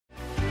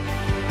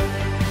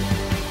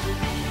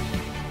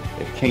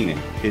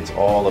Canaan. It's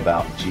all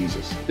about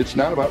Jesus. It's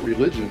not about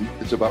religion,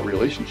 it's about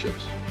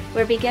relationships.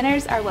 Where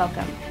beginners are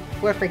welcome.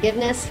 Where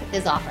forgiveness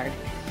is offered.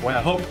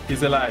 Where hope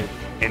is alive.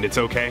 And it's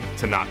okay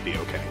to not be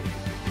okay.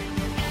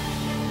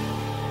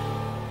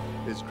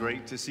 It's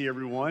great to see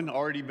everyone.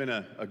 Already been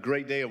a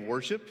great day of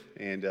worship,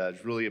 and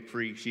really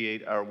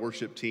appreciate our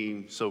worship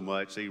team so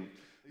much. They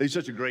do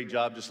such a great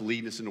job just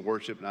leading us into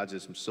worship, and I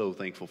just am so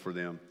thankful for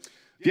them.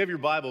 If you have your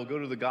Bible, go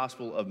to the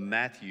Gospel of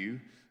Matthew,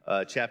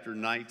 chapter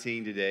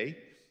 19 today,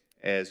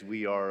 as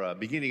we are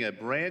beginning a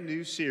brand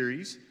new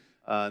series.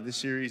 This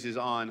series is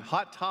on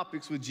hot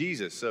topics with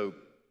Jesus. So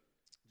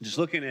just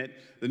looking at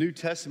the New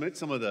Testament,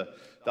 some of the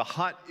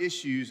hot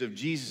issues of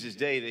Jesus'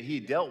 day that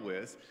he dealt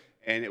with,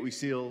 and that we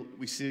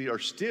see are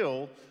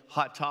still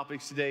hot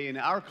topics today in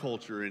our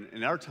culture and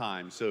in our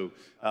time. So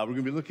we're going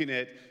to be looking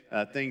at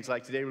things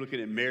like today we're looking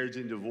at marriage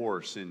and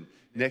divorce, and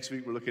next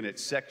week we're looking at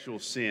sexual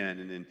sin,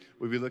 and then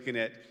we'll be looking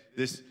at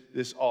this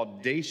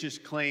audacious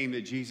claim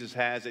that Jesus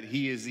has that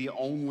he is the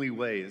only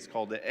way. It's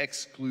called the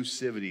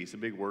exclusivity. It's a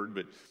big word,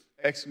 but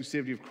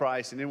exclusivity of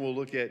Christ. And then we'll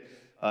look at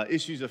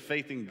issues of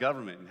faith and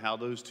government and how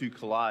those two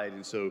collide.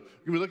 And so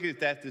we're looking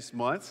at that this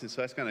month. And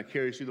so that's going to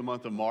carry us through the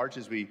month of March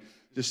as we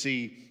just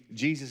see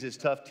Jesus'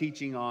 tough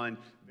teaching on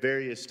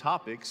various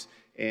topics.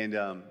 And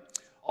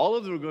all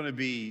of them are going to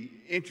be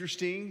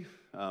interesting,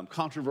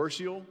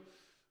 controversial.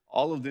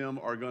 All of them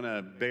are going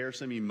to bear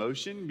some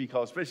emotion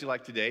because, especially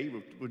like today,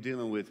 we're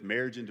dealing with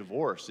marriage and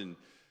divorce. And,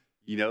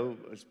 you know,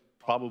 it's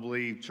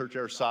probably church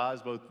our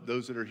size, both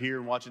those that are here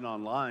and watching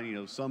online, you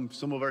know, some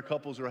of our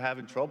couples are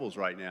having troubles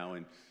right now.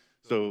 And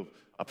so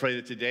I pray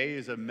that today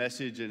is a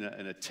message and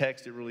a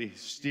text that really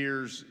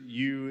steers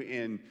you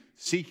in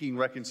seeking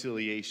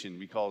reconciliation,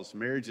 because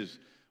marriage is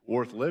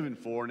worth living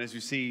for, and as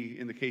you see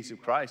in the case of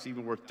Christ,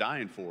 even worth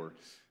dying for.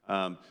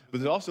 But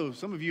there's also,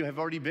 some of you have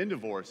already been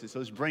divorced, and so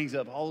this brings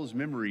up all those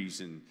memories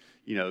and,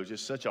 you know,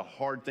 just such a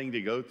hard thing to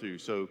go through.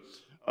 So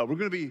we're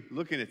going to be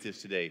looking at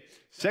this today.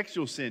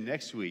 Sexual sin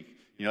next week,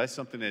 you know, that's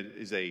something that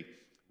is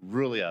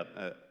really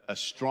a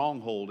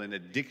stronghold and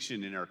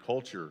addiction in our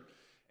culture.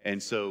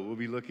 And so we'll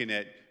be looking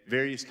at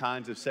various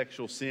kinds of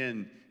sexual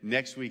sin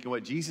next week and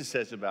what Jesus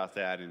says about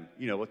that, and,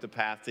 you know, what the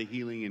path to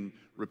healing and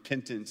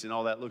repentance and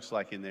all that looks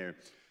like in there.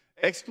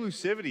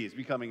 Exclusivity is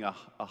becoming a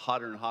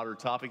hotter and hotter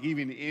topic,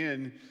 even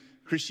in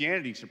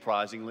Christianity,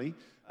 surprisingly,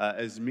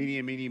 as many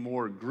and many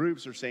more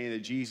groups are saying that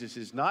Jesus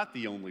is not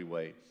the only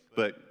way.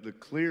 But the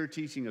clear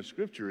teaching of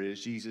Scripture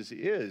is Jesus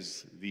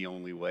is the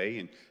only way,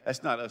 and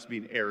that's not us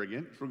being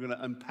arrogant. We're going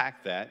to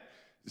unpack that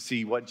to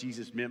see what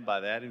Jesus meant by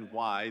that and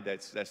why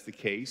that's the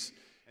case.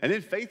 And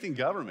then faith in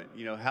government.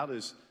 You know, how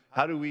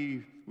do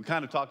we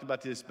kind of talked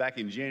about this back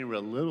in January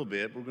a little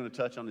bit. We're going to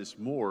touch on this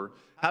more.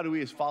 How do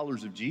we as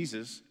followers of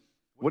Jesus,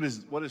 what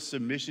does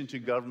submission to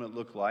government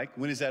look like?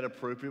 When is that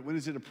appropriate? When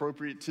is it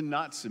appropriate to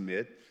not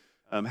submit?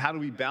 How do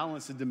we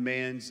balance the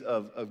demands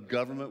of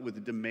government with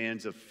the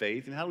demands of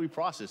faith? And how do we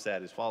process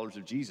that as followers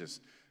of Jesus?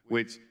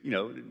 Which, you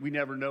know, we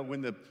never know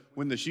when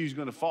the shoe's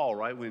going to fall,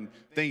 right? When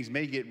things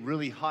may get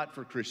really hot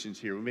for Christians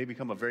here. We may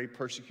become a very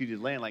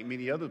persecuted land like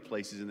many other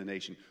places in the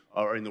nation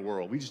or in the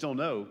world. We just don't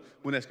know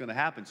when that's going to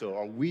happen. So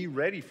are we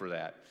ready for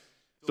that?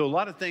 So a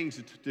lot of things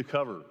to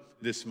cover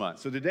this month.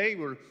 So today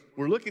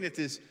we're looking at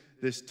this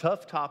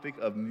tough topic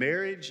of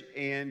marriage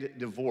and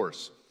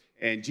divorce.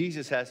 And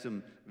Jesus has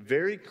some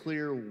very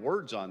clear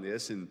words on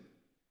this. And,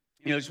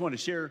 you know, I just want to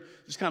share,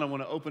 just kind of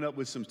want to open up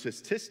with some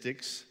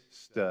statistics,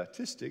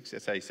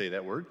 that's how you say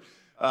that word.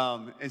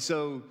 And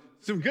so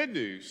some good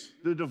news,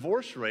 the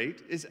divorce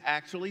rate is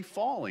actually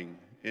falling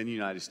in the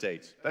United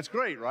States. That's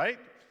great, right?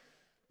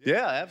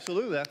 Yeah,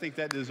 absolutely. I think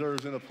that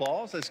deserves an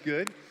applause. That's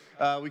good.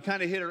 We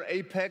kind of hit our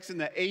apex in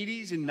the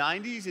 80s and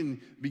 90s and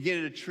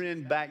beginning to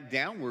trend back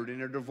downward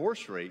in our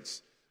divorce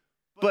rates.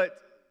 But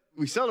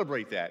we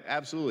celebrate that,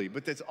 absolutely.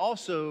 But that's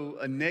also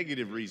a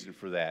negative reason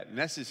for that. And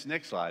that's this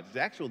next slide.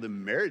 The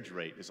marriage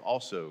rate is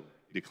also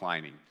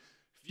declining.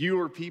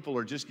 Fewer people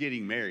are just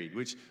getting married,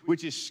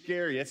 which is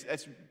scary.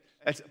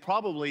 That's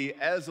probably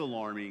as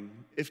alarming,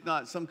 if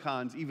not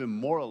sometimes even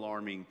more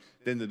alarming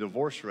than the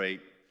divorce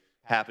rate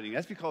happening.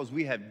 That's because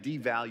we have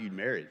devalued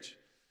marriage.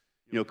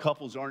 You know,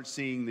 couples aren't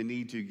seeing the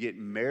need to get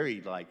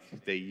married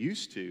like they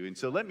used to. And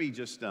so let me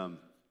just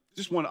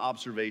one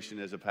observation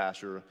as a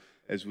pastor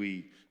as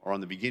we are on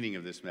the beginning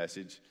of this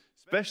message,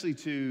 especially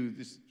to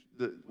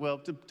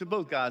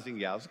both guys and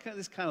gals.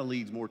 This kind of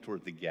leads more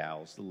toward the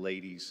gals, the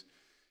ladies.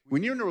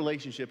 When you're in a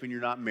relationship and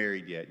you're not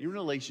married yet, you're in a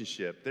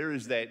relationship, there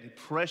is that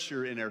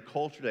pressure in our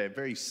culture today, a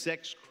very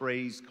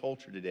sex-crazed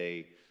culture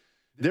today.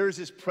 There is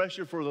this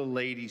pressure for the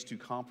ladies to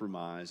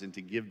compromise and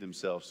to give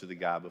themselves to the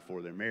guy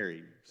before they're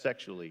married,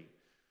 sexually.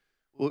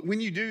 Well,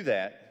 when you do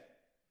that,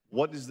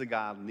 what does the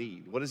guy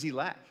need? What does he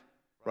lack,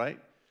 right?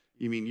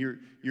 You mean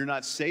you're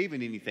not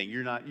saving anything.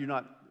 You're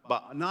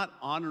not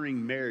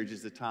honoring marriage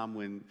is the time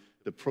when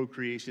the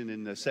procreation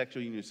and the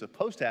sexual union is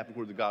supposed to happen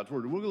according to God's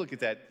word. And we're going to look at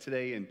that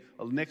today and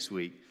next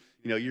week.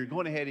 You know, you're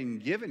going ahead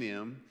and giving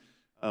him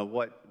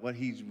what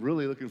he's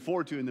really looking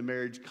forward to in the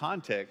marriage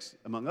context,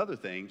 among other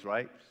things,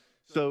 right?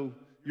 So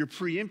you're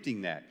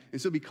preempting that.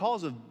 And so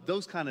because of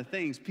those kind of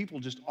things, people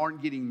just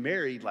aren't getting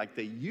married like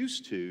they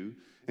used to.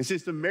 And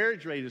since the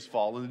marriage rate has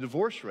fallen, the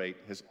divorce rate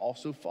has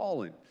also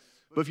fallen.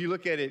 But if you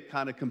look at it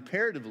kind of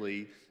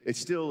comparatively, it's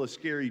still a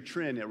scary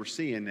trend that we're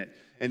seeing.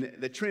 And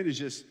the trend is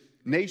just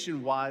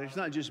nationwide. It's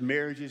not just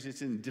marriages,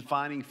 it's in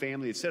defining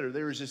family, et cetera.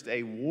 There is just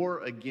a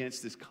war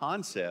against this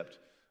concept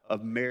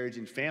of marriage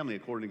and family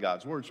according to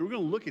God's word. So we're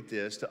going to look at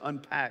this to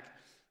unpack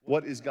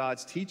what is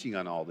God's teaching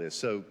on all this.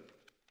 So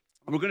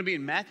we're going to be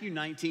in Matthew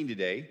 19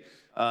 today.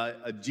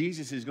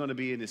 Jesus is going to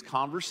be in this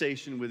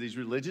conversation with these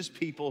religious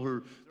people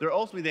who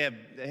they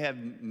have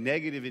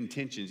negative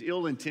intentions,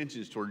 ill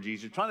intentions toward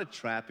Jesus, trying to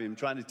trap him,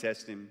 trying to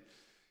test him.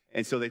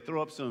 And so they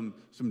throw up some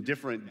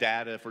different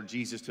data for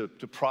Jesus to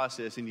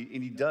process, and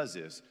he does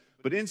this.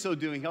 But in so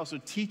doing, he also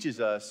teaches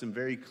us some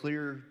very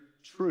clear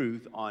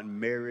truth on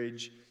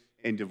marriage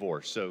and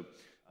divorce. So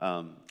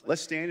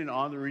let's stand and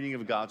honor the reading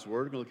of God's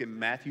word. We're going to look at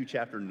Matthew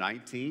chapter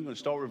 19. We're going to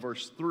start with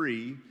verse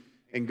 3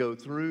 and go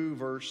through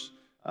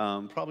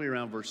probably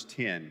around verse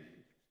 10.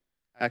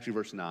 Actually,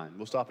 verse 9.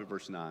 We'll stop at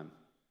verse 9.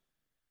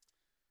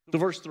 So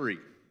verse 3.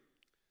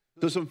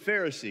 So some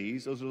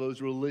Pharisees, those are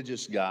those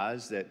religious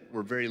guys that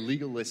were very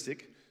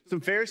legalistic. Some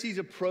Pharisees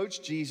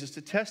approached Jesus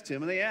to test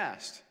him, and they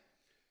asked,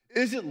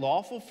 "Is it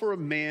lawful for a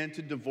man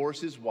to divorce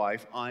his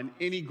wife on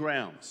any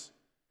grounds?"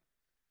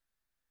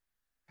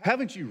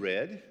 "Haven't you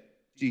read,"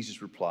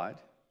 Jesus replied,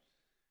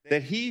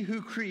 "that he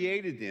who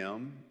created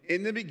them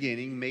in the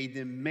beginning made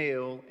them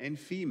male and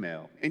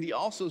female? And he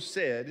also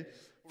said,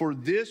 for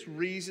this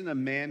reason a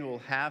man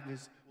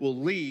will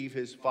leave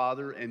his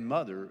father and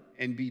mother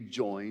and be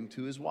joined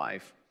to his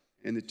wife,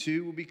 and the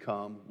two will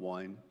become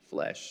one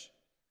flesh.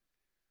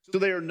 So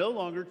they are no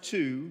longer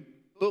two,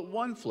 but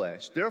one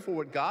flesh. Therefore,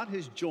 what God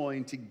has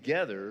joined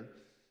together,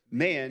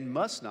 man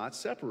must not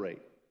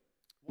separate."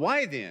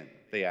 "Why then,"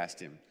 they asked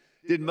him,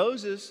 "did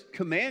Moses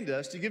command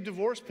us to give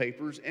divorce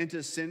papers and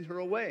to send her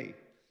away?"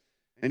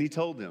 And he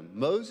told them,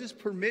 "Moses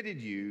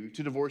permitted you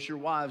to divorce your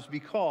wives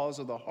because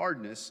of the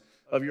hardness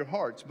of your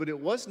hearts, but it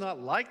was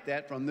not like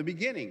that from the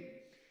beginning.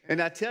 And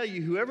I tell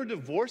you, whoever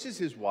divorces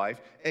his wife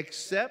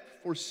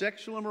except for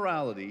sexual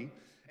immorality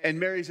and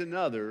marries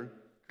another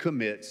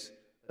commits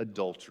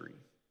adultery."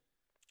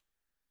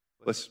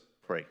 Let's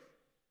pray.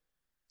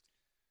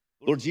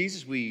 Lord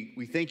Jesus,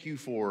 we thank you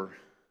for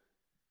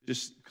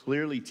just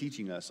clearly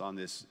teaching us on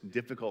this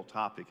difficult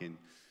topic.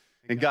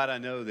 And God, I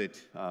know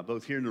that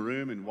both here in the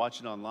room and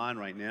watching online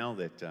right now,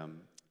 that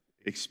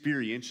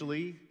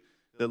experientially,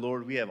 that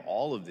Lord, we have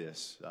all of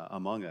this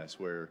among us,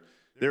 where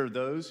there are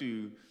those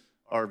who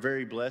are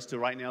very blessed to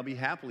right now be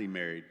happily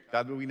married.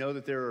 God, but we know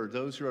that there are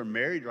those who are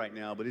married right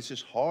now, but it's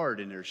just hard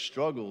and there's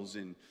struggles.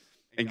 And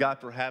God,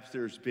 perhaps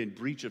there's been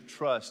breach of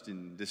trust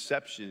and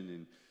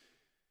deception.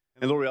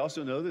 And Lord, we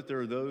also know that there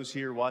are those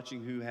here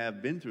watching who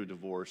have been through a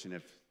divorce and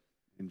have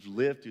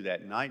lived through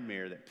that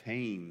nightmare, that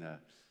pain,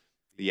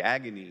 the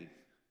agony,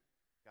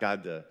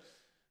 God,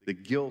 the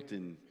guilt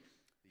and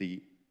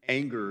the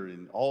anger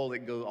and all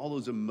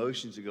those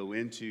emotions that go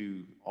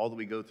into all that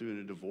we go through in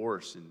a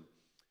divorce.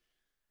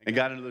 And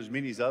God, I know there's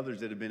many others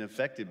that have been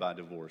affected by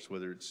divorce,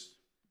 whether it's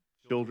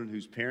children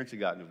whose parents have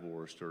gotten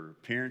divorced, or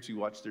parents who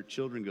watch their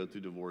children go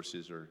through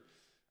divorces, or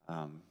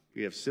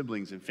we have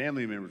siblings and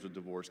family members with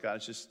divorce.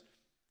 God,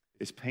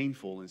 it's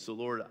painful. And so,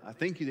 Lord, I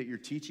thank you that your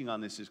teaching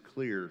on this is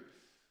clear.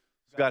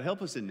 So God,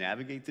 help us to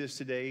navigate this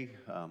today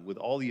with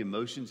all the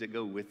emotions that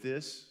go with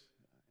this.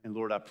 And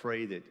Lord, I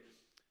pray that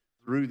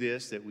through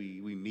this, that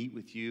we meet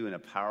with you in a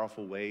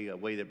powerful way, a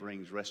way that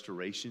brings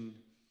restoration,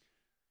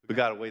 but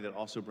God, a way that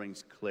also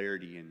brings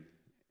clarity.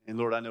 And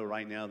Lord, I know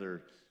right now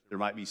there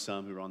might be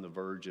some who are on the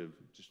verge of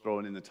just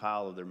throwing in the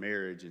towel of their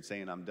marriage and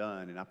saying, "I'm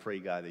done." And I pray,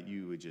 God, that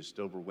you would just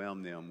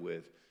overwhelm them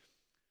with,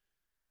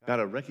 God,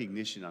 a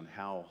recognition on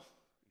how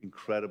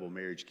incredible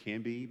marriage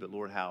can be, but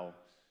Lord, how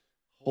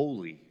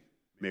holy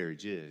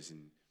marriage is,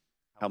 and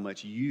how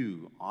much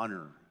you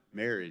honor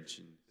marriage,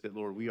 and that,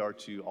 Lord, we are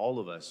to all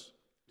of us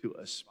to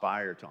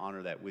aspire to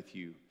honor that with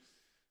you.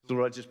 So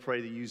Lord, I just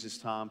pray that you use this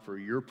time for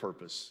your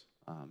purpose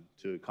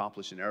to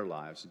accomplish in our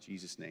lives. In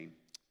Jesus' name,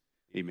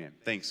 amen.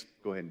 Thanks.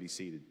 Go ahead and be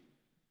seated.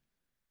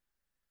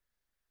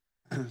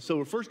 So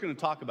we're first going to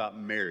talk about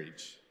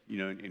marriage,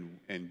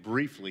 and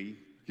briefly,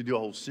 we could do a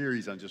whole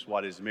series on just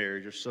what is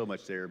marriage. There's so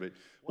much there, but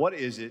what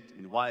is it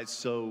and why it's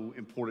so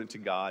important to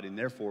God, and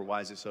therefore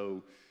why is it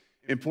so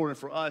important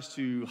for us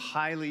to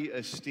highly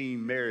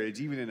esteem marriage,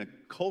 even in a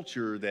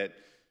culture that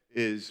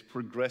is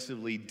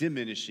progressively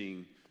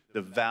diminishing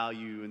the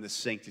value and the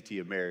sanctity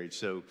of marriage.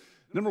 So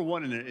number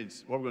one, and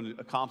it's what we're going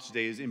to accomplish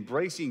today, is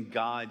embracing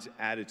God's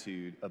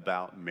attitude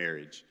about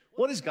marriage.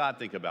 What does God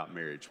think about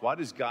marriage? Why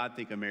does God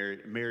think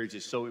marriage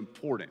is so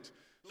important?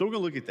 So we're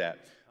going to look at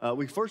that.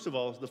 First of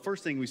all, the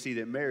first thing we see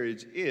that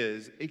marriage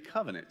is a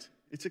covenant.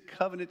 It's a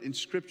covenant in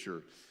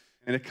Scripture.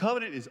 And a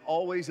covenant is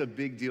always a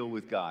big deal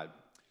with God.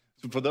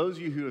 So for those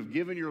of you who have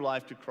given your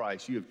life to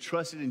Christ, you have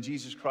trusted in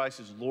Jesus Christ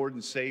as Lord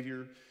and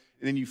Savior,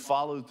 and then you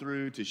followed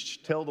through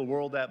to tell the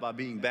world that by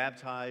being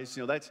baptized,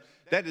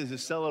 that is a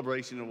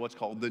celebration of what's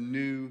called the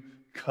new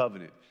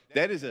covenant.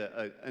 That is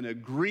an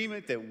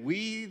agreement that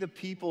we, the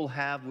people,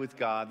 have with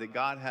God, that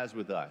God has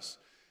with us.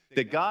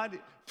 That God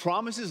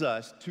promises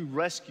us to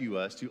rescue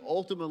us, to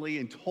ultimately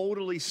and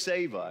totally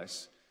save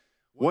us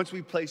once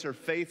we place our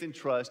faith and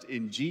trust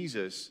in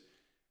Jesus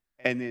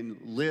and then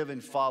live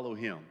and follow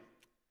him.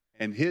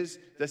 And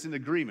that's an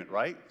agreement,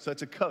 right? So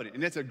it's a covenant,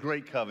 and that's a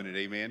great covenant,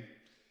 amen?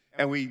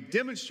 And we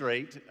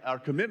demonstrate our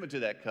commitment to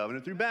that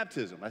covenant through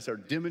baptism. That's our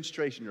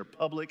demonstration, our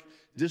public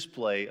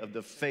display of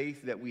the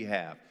faith that we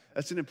have.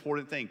 That's an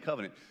important thing,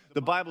 covenant.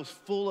 The Bible's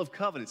full of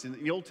covenants. In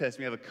the Old Testament,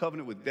 we have a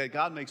covenant that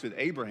God makes with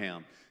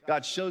Abraham.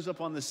 God shows up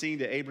on the scene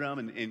to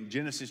Abraham in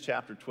Genesis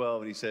chapter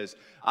 12, and he says,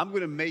 I'm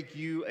going to make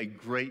you a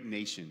great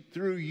nation.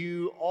 Through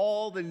you,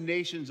 all the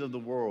nations of the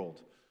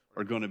world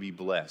are going to be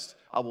blessed.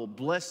 I will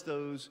bless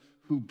those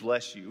who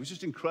bless you. It was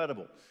just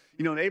incredible.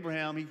 You know, in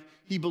Abraham,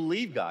 he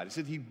believed God. He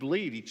said he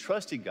believed, he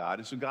trusted God,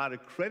 and so God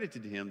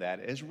accredited to him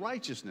that as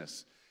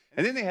righteousness.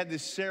 And then they had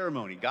this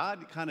ceremony.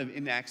 God kind of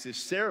enacts this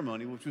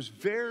ceremony, which was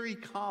very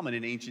common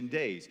in ancient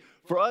days.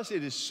 For us,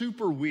 it is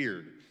super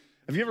weird.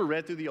 Have you ever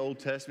read through the Old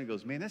Testament and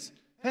goes, man,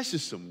 that's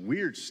just some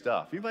weird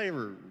stuff. Anybody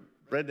ever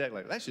read that?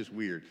 Like, that's just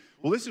weird.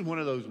 Well, this is one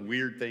of those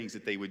weird things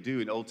that they would do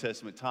in Old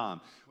Testament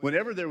time.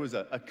 Whenever there was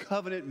a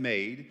covenant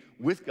made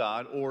with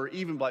God, or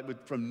even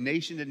like from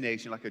nation to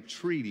nation, like a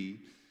treaty,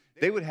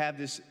 they would have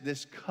this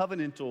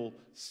covenantal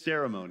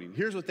ceremony. And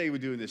here's what they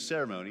would do in this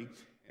ceremony.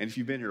 And if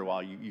you've been here a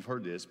while, you've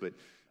heard this, but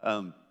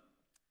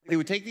they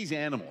would take these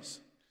animals,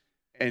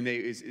 and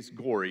it's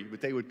gory, but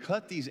they would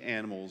cut these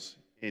animals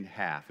in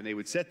half, and they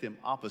would set them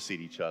opposite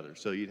each other.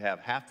 So you'd have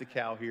half the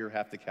cow here,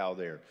 half the cow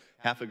there,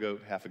 half a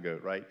goat,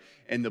 right?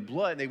 And the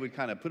blood, they would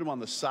kind of put them on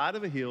the side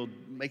of a hill,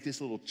 make this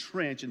little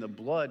trench, and the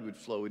blood would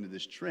flow into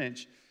this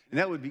trench, and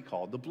that would be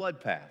called the blood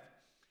path.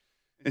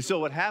 And so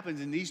what happens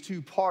in these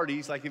two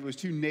parties, like if it was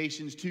two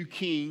nations, two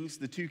kings,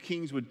 the two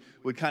kings would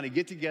kind of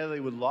get together,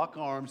 they would lock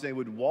arms, they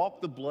would walk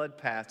the blood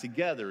path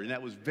together, and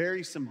that was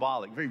very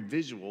symbolic, very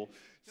visual,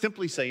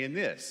 simply saying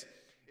this: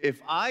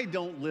 if I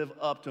don't live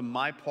up to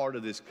my part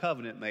of this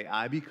covenant, may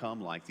I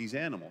become like these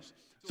animals.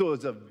 So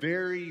it's a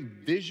very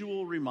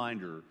visual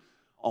reminder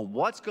on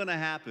what's going to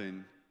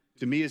happen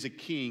to me as a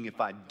king if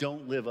I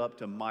don't live up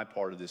to my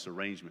part of this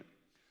arrangement.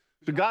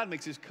 So God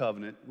makes this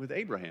covenant with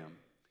Abraham.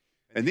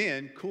 And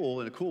then,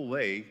 in a cool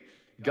way,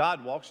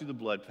 God walks through the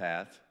blood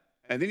path,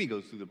 and then he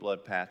goes through the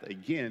blood path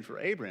again for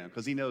Abraham,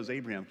 because he knows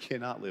Abraham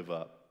cannot live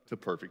up to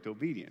perfect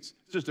obedience.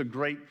 It's just a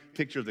great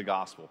picture of the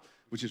gospel,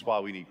 which is why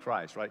we need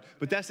Christ, right?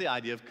 But that's the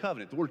idea of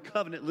covenant. The word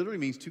covenant literally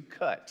means to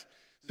cut.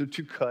 So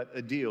to cut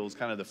a deal is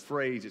kind of the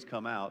phrase that's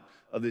come out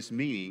of this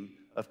meaning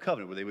of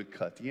covenant, where they would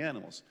cut the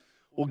animals.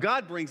 Well,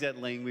 God brings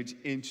that language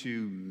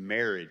into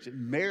marriage.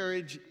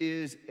 Marriage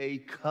is a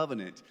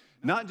covenant,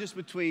 not just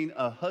between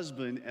a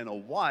husband and a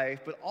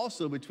wife, but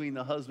also between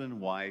the husband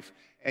and wife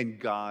and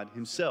God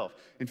himself.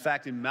 In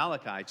fact, in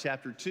Malachi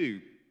chapter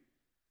 2,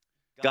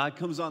 God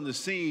comes on the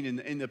scene,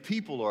 and the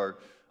people are,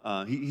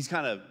 he's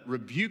kind of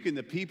rebuking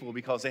the people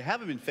because they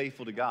haven't been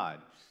faithful to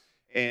God.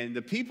 And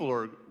the people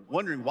are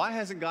wondering, why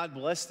hasn't God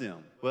blessed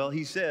them? Well,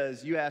 he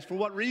says, you ask, for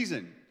what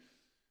reason?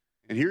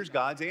 And here's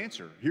God's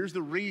answer. Here's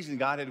the reason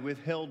God had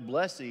withheld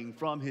blessing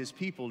from his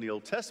people in the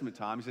Old Testament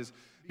time. He says,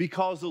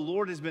 because the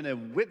Lord has been a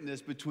witness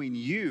between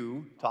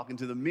you, talking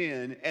to the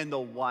men, and the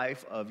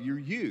wife of your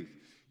youth.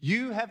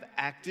 You have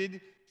acted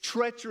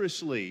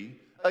treacherously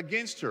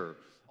against her,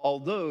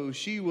 although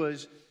she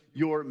was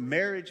your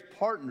marriage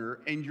partner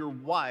and your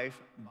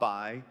wife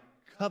by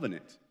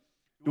covenant.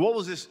 What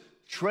was this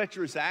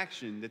treacherous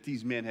action that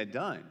these men had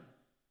done?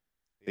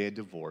 They had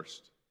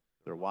divorced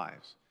their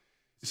wives.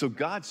 So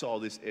God saw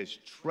this as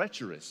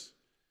treacherous.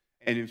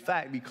 And in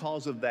fact,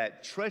 because of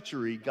that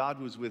treachery, God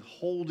was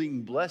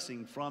withholding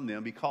blessing from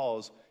them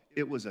because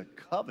it was a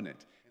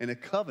covenant. And a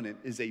covenant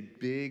is a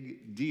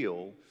big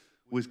deal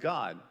with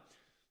God.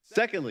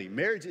 Secondly,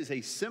 marriage is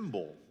a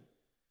symbol.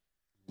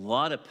 A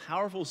lot of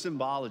powerful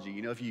symbology.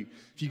 You know, if you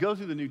go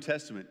through the New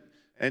Testament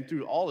and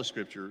through all of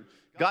Scripture,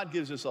 God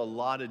gives us a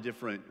lot of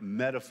different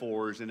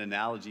metaphors and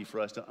analogy for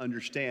us to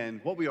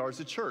understand what we are as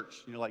a church.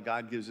 You know, like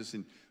God gives us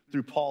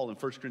through Paul in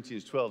 1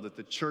 Corinthians 12, that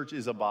the church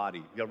is a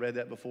body. Y'all read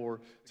that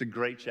before? It's a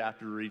great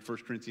chapter to read, 1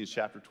 Corinthians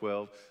chapter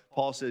 12.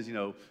 Paul says, you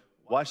know,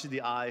 why should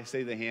the eye say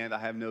to the hand, I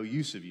have no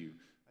use of you?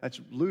 That's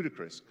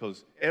ludicrous,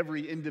 because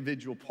every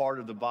individual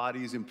part of the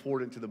body is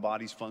important to the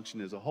body's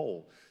function as a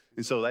whole.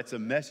 And so that's a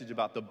message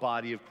about the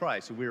body of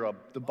Christ. So we're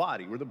the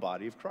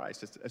body of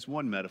Christ. That's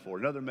one metaphor.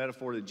 Another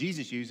metaphor that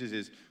Jesus uses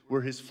is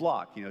we're his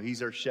flock. You know,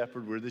 he's our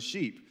shepherd, we're the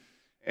sheep.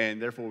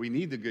 And therefore, we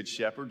need the good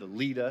shepherd to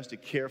lead us, to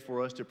care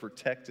for us, to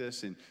protect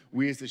us. And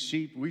we as the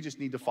sheep, we just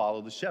need to follow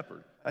the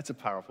shepherd. That's a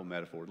powerful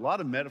metaphor. A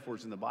lot of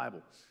metaphors in the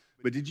Bible.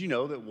 But did you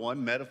know that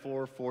one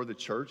metaphor for the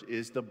church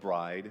is the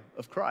bride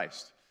of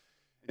Christ?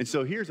 And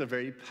so here's a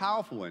very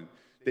powerful one,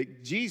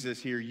 that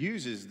Jesus here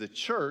uses the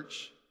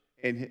church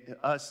and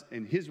us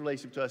and his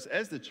relationship to us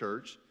as the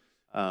church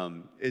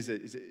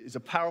is a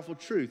powerful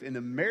truth. And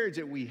the marriage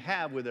that we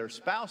have with our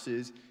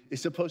spouses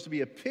is supposed to be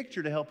a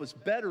picture to help us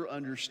better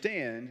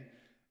understand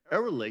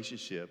our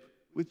relationship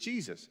with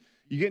Jesus.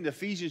 You get into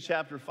Ephesians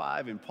chapter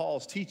 5, and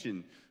Paul's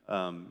teaching,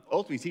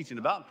 ultimately teaching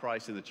about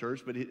Christ in the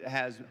church, but it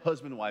has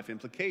husband and wife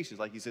implications.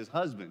 Like he says,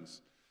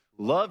 husbands,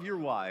 love your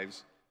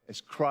wives as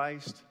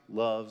Christ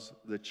loves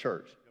the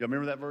church. Y'all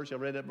remember that verse? Y'all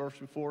read that verse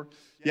before?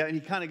 Yeah, and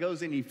he kind of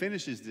goes in, he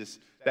finishes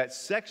that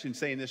section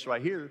saying this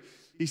right here.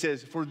 He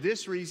says, for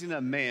this reason,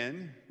 a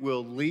man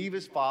will leave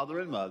his father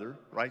and mother,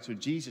 right? So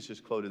Jesus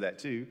just quoted that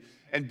too,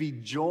 and be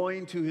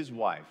joined to his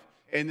wife.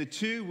 And the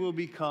two will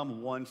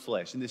become one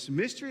flesh. And this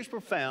mystery is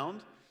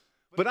profound,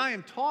 but I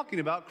am talking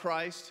about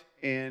Christ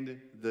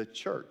and the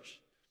church.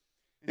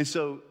 And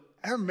so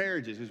our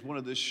marriages is one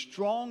of the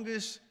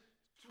strongest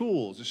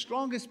tools, the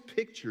strongest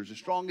pictures, the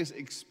strongest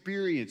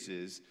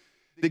experiences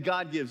that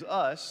God gives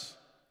us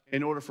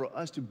in order for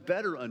us to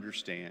better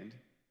understand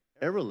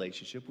our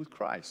relationship with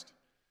Christ.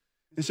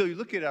 And so you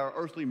look at our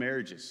earthly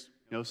marriages.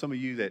 You know, some of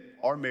you that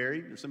are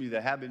married, or some of you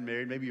that have been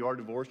married, maybe you are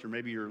divorced, or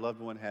maybe your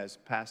loved one has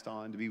passed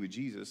on to be with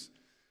Jesus.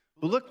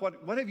 But look,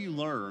 what have you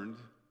learned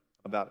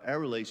about our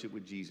relationship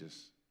with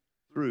Jesus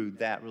through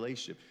that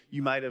relationship?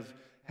 You might have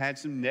had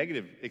some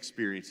negative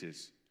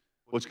experiences.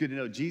 Well, it's good to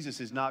know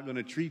Jesus is not going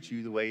to treat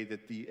you the way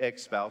that the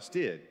ex-spouse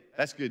did.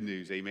 That's good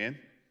news, amen?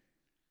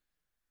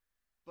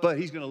 But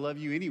he's going to love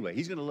you anyway.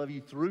 He's going to love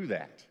you through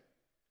that.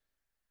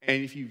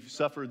 And if you've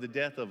suffered the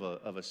death of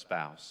a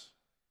spouse,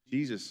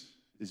 Jesus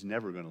is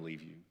never going to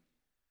leave you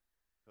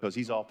because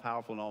he's all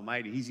powerful and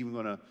almighty. He's even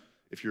going to,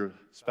 if your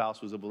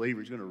spouse was a believer,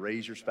 he's going to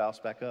raise your spouse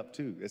back up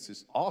too. That's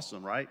just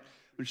awesome, right?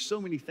 There's so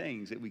many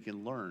things that we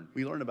can learn.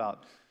 We learn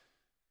about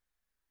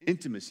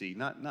intimacy,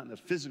 not in a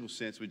physical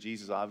sense with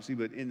Jesus, obviously,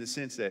 but in the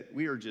sense that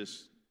we are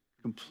just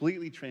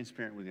completely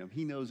transparent with him.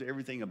 He knows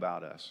everything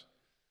about us.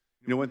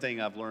 You know, one thing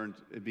I've learned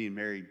being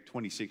married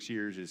 26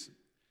 years is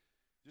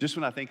just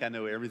when I think I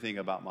know everything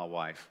about my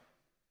wife,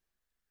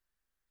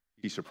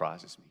 he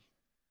surprises me.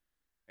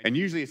 And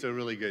usually it's a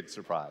really good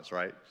surprise,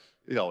 right?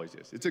 It always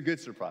is. It's a good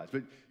surprise.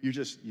 But you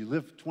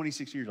live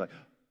 26 years like,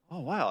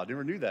 oh, wow, I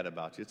never knew that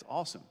about you. It's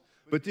awesome.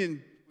 But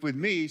then with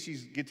me,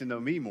 she's get to know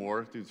me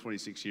more through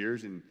 26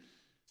 years, and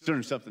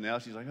learning something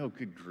else, she's like, oh,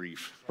 good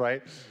grief,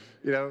 right?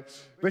 You know,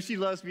 but she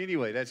loves me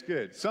anyway. That's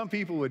good. Some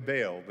people would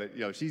bail, but,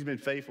 you know, she's been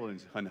faithful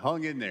and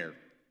hung in there.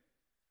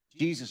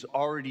 Jesus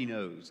already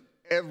knows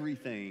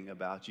everything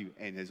about you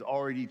and has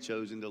already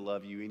chosen to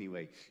love you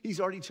anyway. He's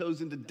already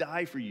chosen to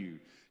die for you,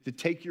 to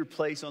take your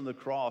place on the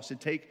cross, to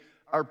take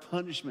our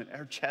punishment,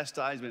 our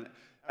chastisement,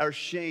 our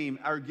shame,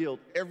 our guilt,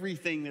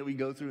 everything that we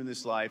go through in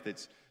this life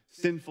that's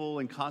sinful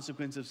and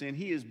consequence of sin.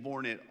 He has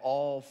borne it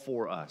all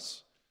for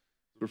us.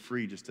 We're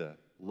free just to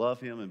love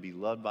him and be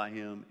loved by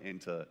him and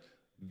to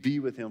be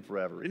with him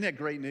forever. Isn't that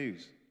great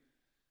news?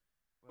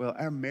 Well,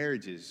 our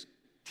marriages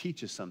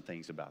teach us some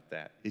things about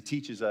that. It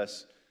teaches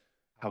us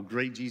how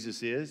great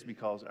Jesus is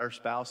because our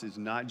spouse is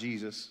not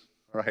Jesus,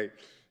 right?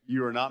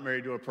 You are not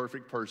married to a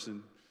perfect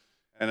person.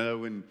 And I know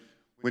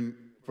when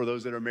for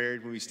those that are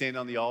married, when we stand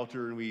on the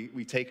altar and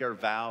we take our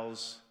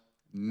vows,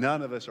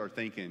 none of us are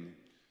thinking,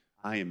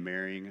 I am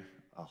marrying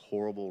a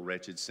horrible,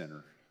 wretched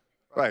sinner.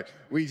 Right.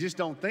 We just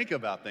don't think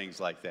about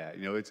things like that.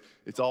 You know,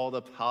 it's all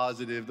the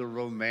positive, the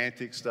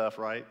romantic stuff,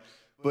 right?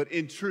 But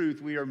in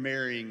truth, we are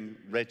marrying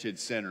wretched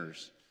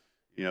sinners,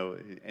 you know,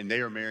 and they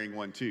are marrying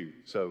one too.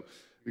 So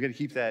we got to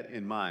keep that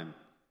in mind.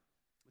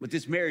 But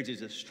this marriage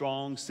is a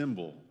strong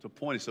symbol to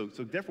point us. So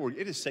therefore,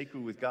 it is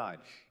sacred with God.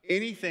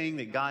 Anything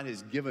that God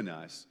has given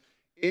us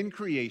in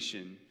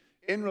creation,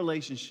 in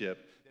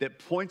relationship, that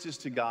points us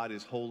to God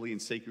is holy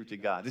and sacred to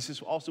God. This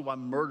is also why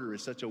murder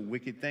is such a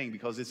wicked thing,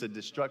 because it's a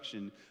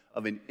destruction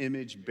of an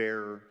image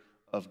bearer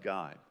of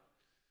God.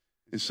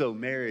 And so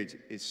marriage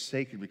is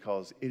sacred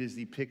because it is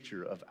the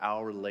picture of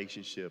our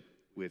relationship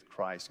with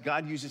Christ.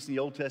 God used this in the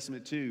Old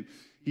Testament too.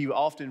 He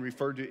often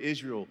referred to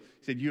Israel.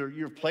 He said,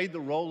 you've played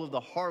the role of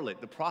the harlot,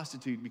 the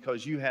prostitute,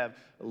 because you have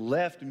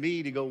left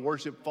me to go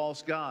worship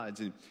false gods.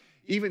 And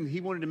even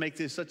he wanted to make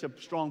this such a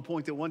strong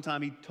point that one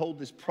time he told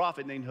this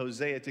prophet named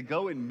Hosea to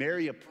go and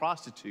marry a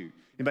prostitute.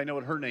 Anybody know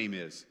what her name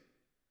is?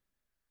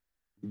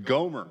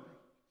 Gomer.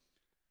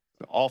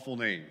 It's an awful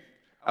name.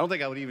 I don't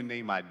think I would even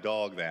name my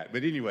dog that.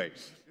 But anyway,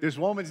 this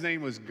woman's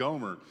name was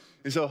Gomer.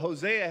 And so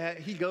Hosea,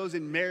 he goes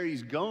and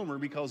marries Gomer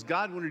because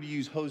God wanted to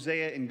use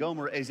Hosea and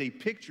Gomer as a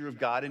picture of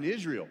God and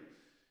Israel.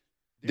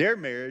 Their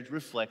marriage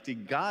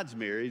reflected God's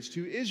marriage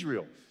to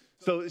Israel.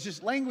 So it's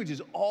just languages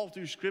all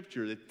through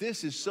Scripture that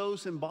this is so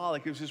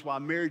symbolic. This is why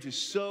marriage is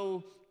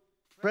so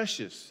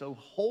precious, so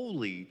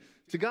holy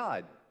to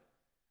God.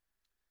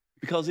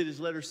 Because it is,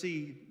 let her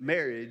see,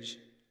 marriage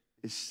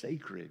is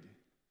sacred.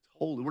 It's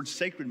holy. The word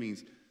sacred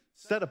means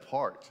set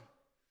apart.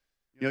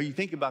 You know, you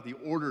think about the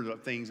order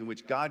of things in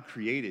which God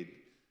created.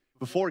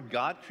 Before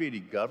God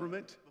created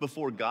government,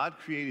 before God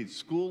created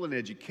school and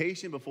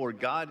education, before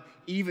God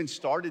even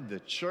started the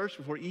church,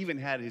 before he even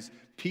had his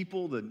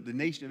people, the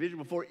nation of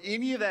Israel, before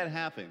any of that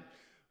happened,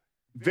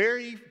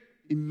 very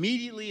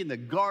immediately in the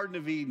Garden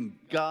of Eden,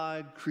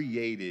 God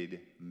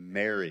created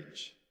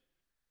marriage.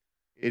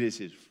 It is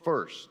his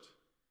first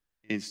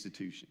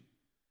institution.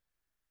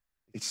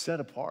 It's set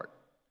apart.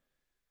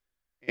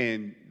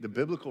 And the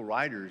biblical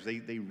writers,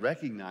 they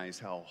recognize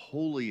how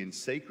holy and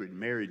sacred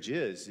marriage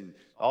is. And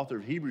the author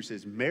of Hebrews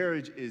says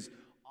marriage is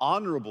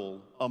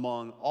honorable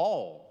among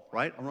all,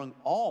 right? Among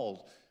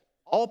all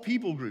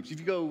people groups. If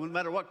you go, no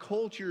matter what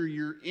culture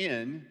you're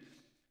in,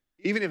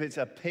 even if it's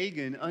a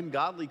pagan,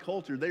 ungodly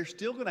culture, they're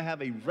still going to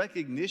have a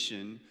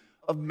recognition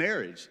of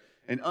marriage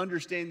and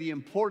understand the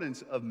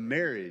importance of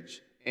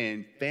marriage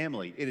and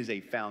family. It is a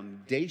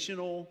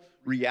foundational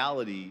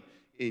reality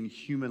in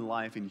human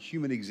life, in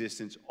human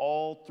existence,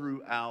 all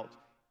throughout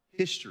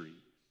history.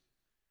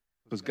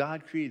 Because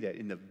God created that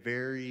in the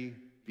very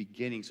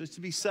beginning. So it's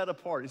to be set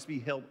apart. It's to be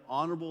held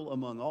honorable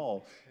among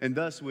all. And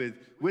thus, with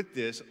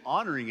this,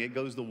 honoring it,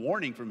 goes the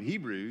warning from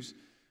Hebrews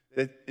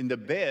that in the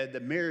bed,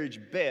 the marriage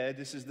bed,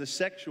 this is the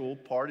sexual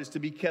part, is to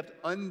be kept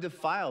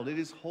undefiled. It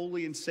is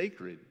holy and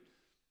sacred.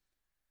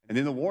 And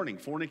then the warning,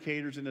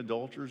 fornicators and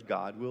adulterers,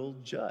 God will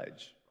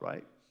judge,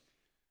 right?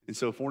 And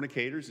so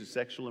fornicators is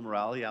sexual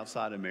immorality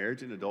outside of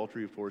marriage, and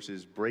adultery, of course,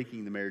 is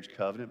breaking the marriage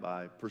covenant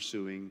by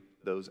pursuing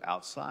those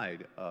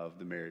outside of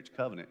the marriage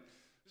covenant.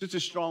 So it's a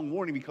strong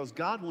warning because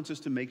God wants us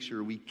to make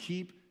sure we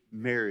keep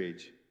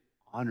marriage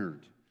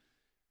honored.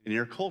 And in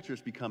our culture,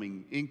 it's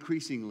becoming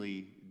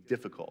increasingly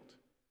difficult.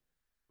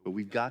 But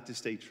we've got to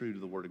stay true to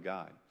the Word of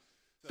God.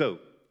 So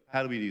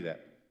how do we do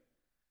that?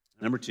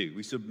 Number 2,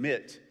 we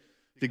submit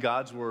to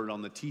God's Word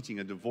on the teaching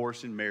of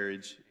divorce and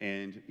marriage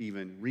and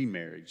even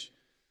remarriage.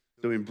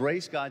 So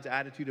embrace God's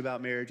attitude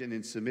about marriage and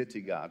then submit to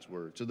God's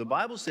Word. So the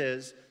Bible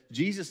says,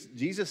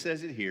 Jesus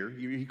says it here.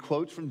 He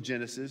quotes from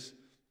Genesis,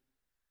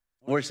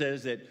 where it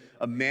says that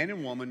a man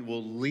and woman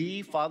will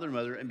leave father and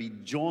mother and be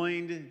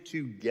joined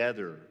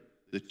together.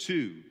 The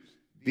two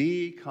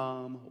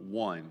become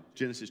one.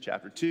 Genesis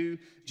chapter 2.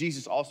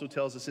 Jesus also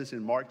tells us this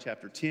in Mark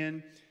chapter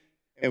 10.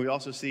 And we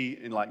also see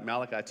in like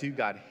Malachi 2,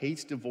 God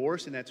hates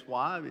divorce, and that's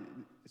why.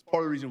 It's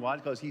part of the reason why,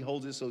 because he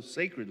holds it so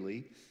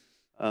sacredly.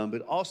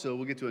 But also,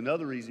 we'll get to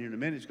another reason here in a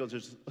minute, because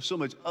there's so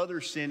much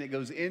other sin that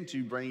goes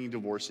into bringing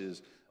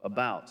divorces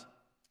about.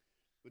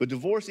 But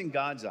divorce in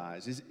God's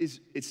eyes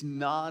it's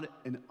not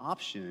an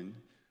option,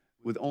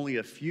 with only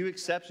a few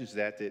exceptions to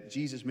that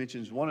Jesus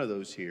mentions one of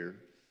those here.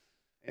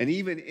 And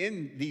even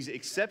in these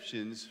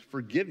exceptions,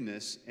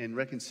 forgiveness and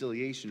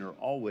reconciliation are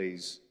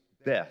always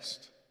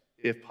best,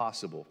 if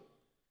possible.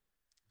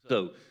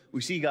 So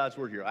we see God's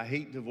word here. I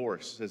hate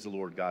divorce, says the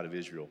Lord God of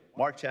Israel.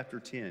 Mark chapter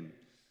 10.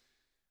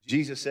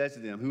 Jesus says to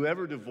them,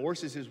 whoever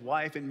divorces his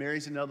wife and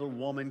marries another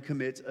woman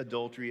commits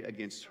adultery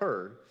against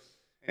her.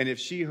 And if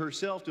she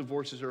herself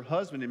divorces her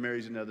husband and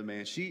marries another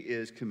man, she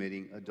is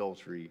committing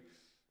adultery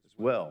as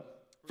well.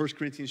 1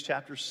 Corinthians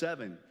chapter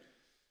 7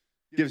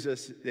 gives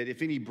us that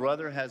if any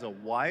brother has a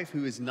wife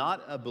who is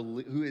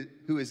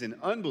who is an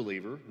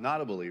unbeliever,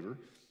 not a believer,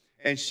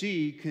 and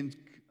she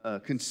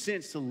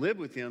consents to live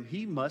with him,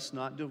 he must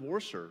not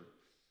divorce her.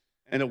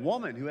 And a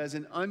woman who has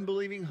an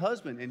unbelieving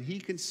husband and he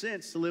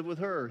consents to live with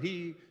her,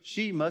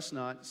 she must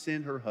not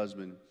send her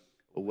husband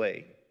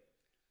away.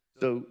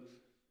 So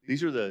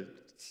these are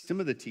some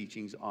of the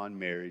teachings on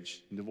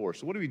marriage and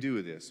divorce. So what do we do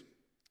with this?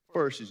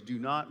 First is do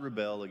not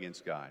rebel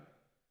against God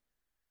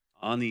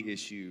on the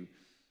issue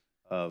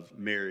of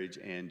marriage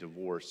and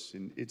divorce.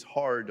 And it's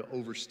hard to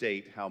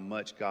overstate how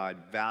much God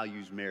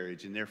values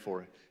marriage and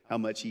therefore how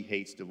much he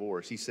hates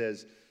divorce. He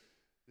says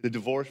the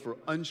divorce for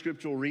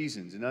unscriptural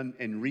reasons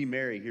and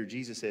remarry, here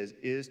Jesus says,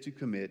 is to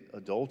commit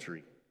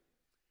adultery.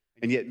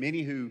 And yet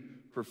many who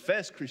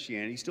profess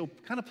Christianity still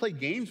kind of play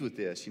games with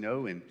this,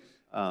 and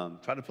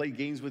try to play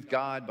games with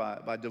God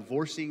by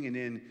divorcing and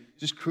then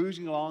just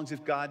cruising along as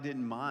if God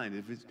didn't mind,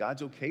 if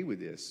God's okay with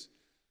this.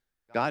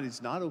 God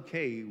is not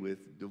okay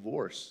with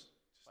divorce,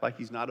 just like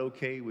he's not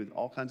okay with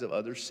all kinds of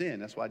other sin.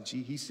 That's why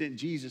he sent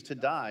Jesus to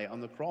die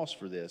on the cross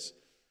for this.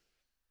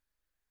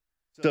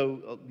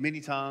 So many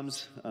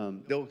times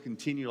they'll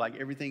continue like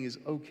everything is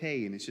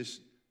okay, and it's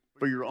just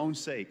for your own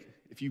sake.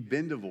 If you've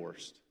been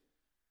divorced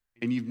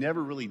and you've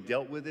never really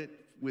dealt with it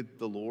with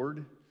the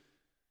Lord,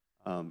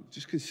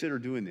 just consider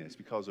doing this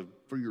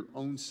for your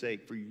own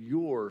sake, for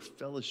your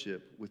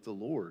fellowship with the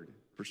Lord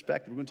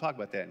perspective. We're going to talk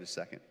about that in a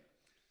second.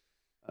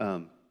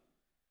 So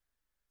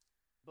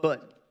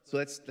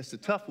that's the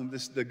tough one.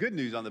 The good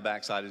news on the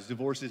backside is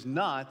divorce is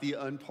not the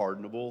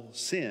unpardonable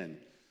sin.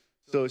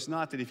 So it's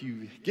not that if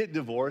you get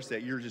divorced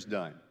that you're just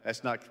done.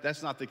 That's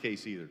not the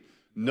case either.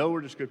 Nowhere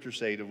does Scripture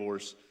say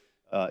divorce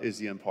is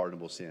the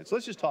unpardonable sin. So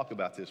let's just talk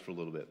about this for a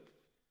little bit.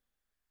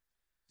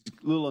 It's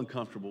a little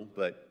uncomfortable,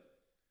 but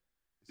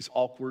it's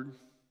awkward.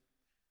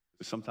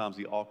 But sometimes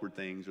the awkward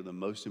things are the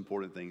most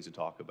important things to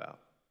talk about.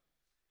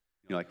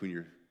 Like when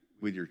you're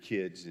with your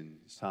kids and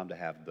it's time to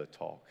have the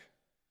talk.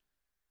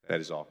 That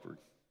is awkward.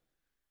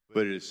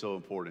 But it is so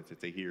important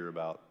that they hear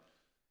about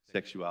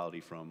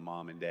sexuality from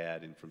mom and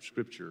dad and from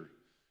Scripture,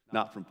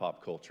 not from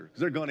pop culture, because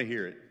they're going to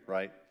hear it,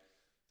 right?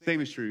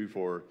 Same is true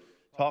for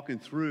talking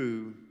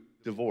through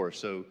divorce.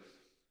 So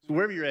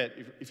wherever you're at,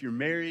 if you're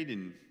married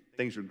and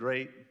things are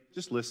great,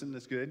 just listen.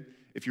 That's good.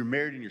 If you're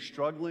married and you're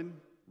struggling,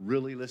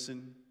 really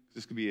listen.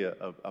 This could be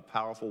a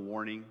powerful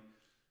warning.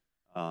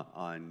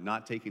 on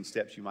not taking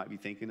steps you might be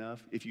thinking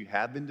of. If you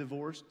have been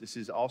divorced, this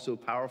is also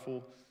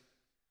powerful,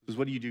 because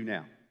what do you do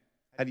now?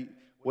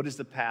 What is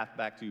the path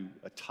back to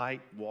a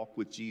tight walk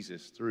with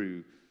Jesus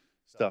through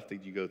stuff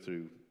that you go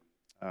through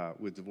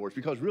with divorce?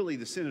 Because really,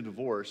 the sin of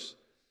divorce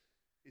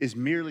is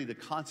merely the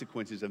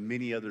consequences of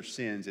many other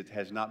sins that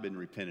has not been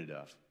repented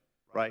of,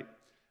 right?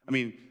 I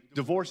mean,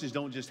 divorces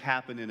don't just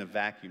happen in a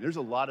vacuum. There's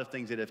a lot of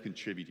things that have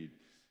contributed.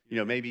 You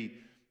know, maybe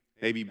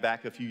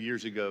back a few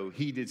years ago,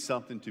 he did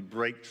something to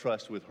break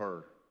trust with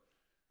her.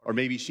 Or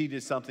maybe she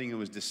did something that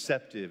was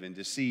deceptive and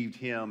deceived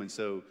him, and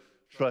so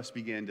trust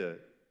began to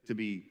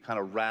be kind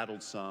of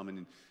rattled some.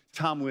 And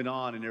time went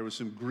on, and there was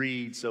some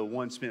greed, so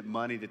one spent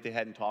money that they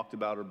hadn't talked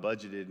about or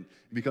budgeted, and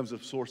it becomes a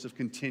source of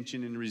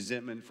contention and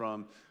resentment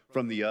from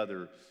the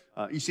other.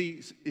 You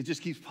see, it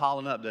just keeps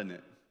piling up, doesn't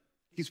it?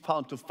 It keeps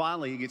piling up until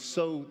finally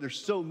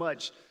there's so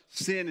much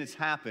sin that's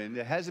happened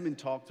that hasn't been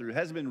talked through,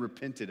 hasn't been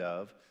repented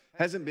of,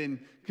 hasn't been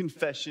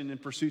confession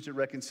and pursuits of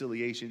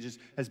reconciliation. It just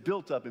has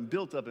built up and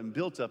built up and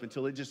built up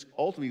until it just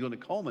ultimately going to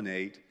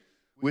culminate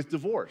with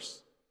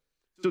divorce.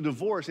 So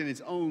divorce in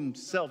its own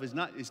self it's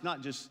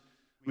not just,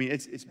 I mean,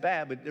 it's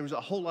bad, but there was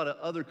a whole lot of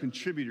other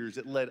contributors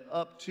that led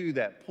up to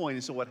that point.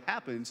 And so what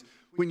happens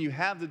when you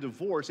have the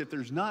divorce, if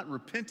there's not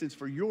repentance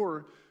for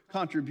your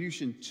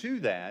contribution to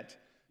that,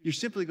 you're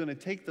simply going to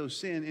take those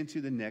sin into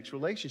the next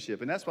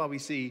relationship. And that's why we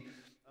see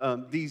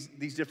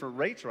these different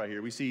rates right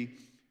here. We see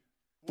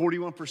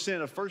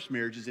 41% of first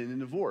marriages end in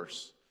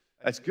divorce.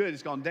 That's good.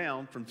 It's gone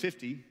down from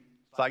 50,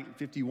 it's like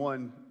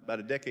 51 about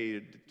a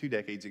decade, 2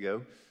 decades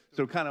ago.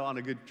 So kind of on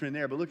a good trend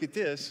there. But look at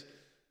this.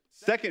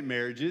 Second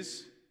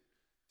marriages,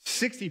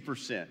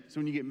 60%. So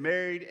when you get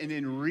married and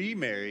then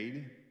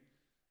remarried,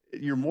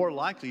 you're more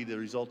likely to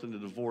result in a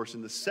divorce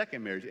in the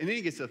second marriage. And then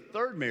you get to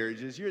third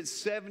marriages, you're at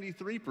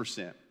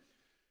 73%.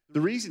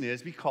 The reason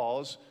is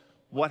because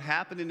what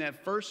happened in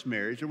that first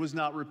marriage, there was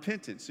not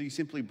repentance. So you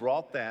simply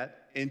brought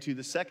that into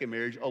the second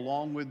marriage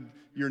along with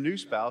your new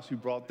spouse who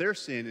brought their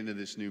sin into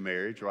this new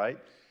marriage, right?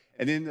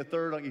 And then the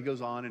third, it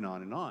goes on and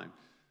on and on.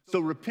 So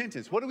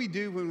repentance, what do we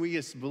do when we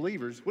as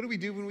believers, what do we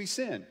do when we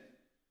sin?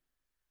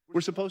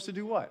 We're supposed to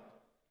do what?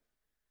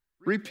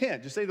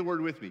 Repent. Just say the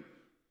word with me.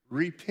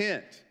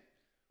 Repent.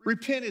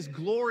 Repent is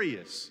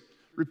glorious.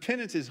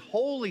 Repentance is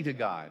holy to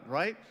God,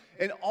 right?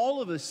 And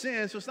all of us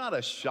sin, so it's not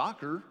a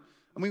shocker.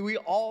 I mean, we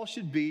all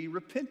should be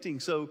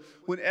repenting. So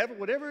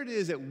whatever it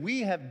is that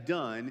we have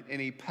done in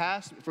a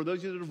past, for those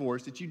of you that are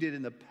divorced, that you did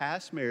in the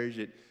past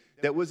marriage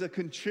that was a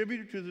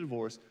contributor to the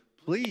divorce,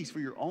 please, for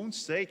your own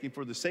sake and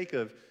for the sake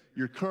of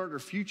your current or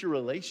future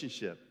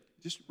relationship,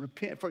 just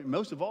repent.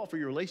 Most of all, for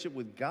your relationship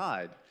with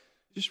God,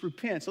 just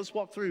repent. So let's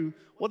walk through,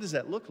 what does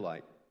that look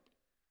like?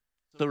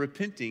 So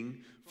repenting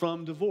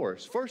from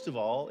divorce. First of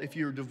all, if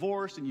you're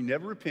divorced and you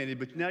never repented,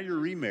 but now you're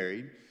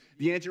remarried,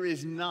 the answer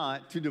is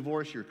not to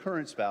divorce your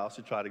current spouse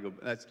to try to go.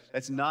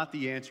 That's not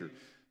the answer.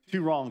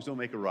 2 wrongs don't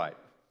make a right.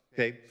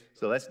 Okay?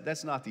 So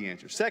that's not the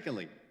answer.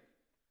 Secondly,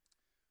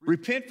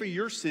 repent for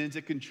your sins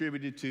that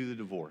contributed to the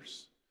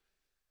divorce.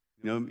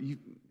 You know,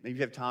 maybe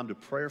you have time to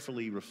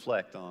prayerfully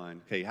reflect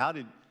on, okay, how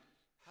did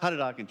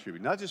I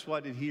contribute? Not just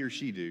what did he or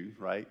she do,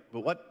 right?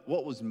 But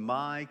what was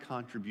my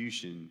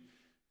contribution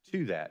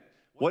to that?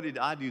 What did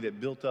I do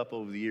that built up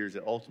over the years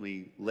that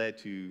ultimately led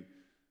to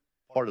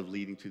part of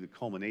leading to the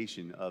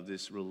culmination of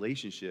this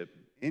relationship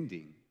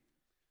ending?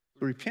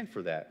 So repent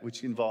for that,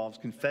 which involves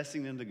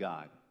confessing them to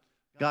God.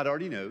 God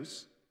already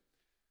knows,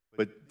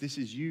 but this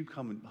is you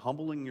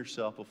humbling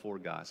yourself before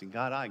God, saying,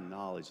 God, I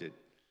acknowledge it.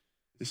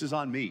 This is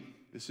on me.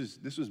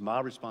 This was my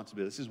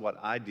responsibility. This is what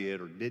I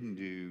did or didn't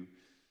do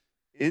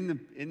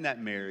in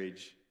that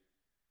marriage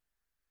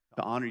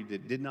to honor you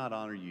that did not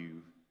honor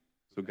you.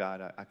 So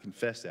God, I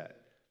confess that.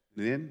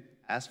 And then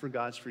ask for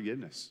God's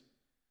forgiveness.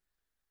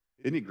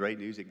 Isn't it great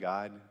news that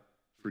God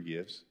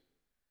forgives?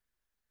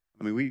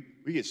 I mean,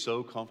 we get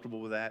so comfortable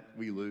with that,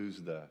 we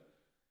lose the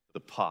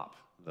pop,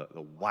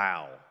 the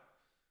wow,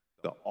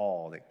 the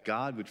awe that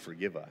God would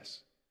forgive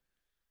us.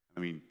 I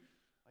mean,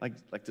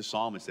 like the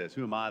psalmist says,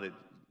 who am I that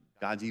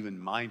God's even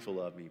mindful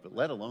of me, but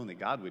let alone that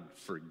God would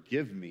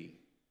forgive me?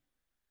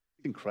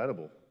 It's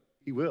incredible.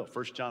 He will.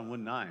 1 John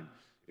 1:9.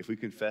 If we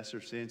confess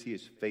our sins, he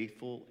is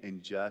faithful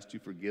and just to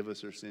forgive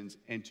us our sins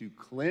and to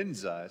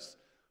cleanse us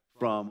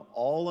from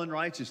all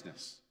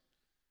unrighteousness.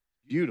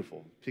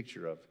 Beautiful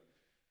picture of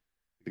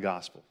the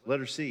gospel.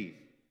 Letter C.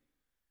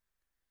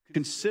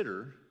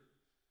 Consider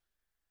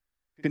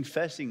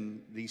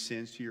confessing these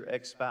sins to your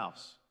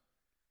ex-spouse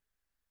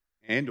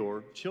and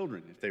or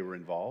children if they were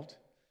involved,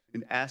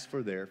 and ask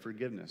for their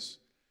forgiveness.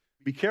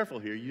 Be careful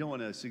here. You don't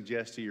want to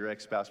suggest to your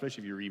ex-spouse,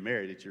 especially if you're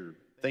remarried, that you're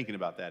thinking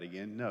about that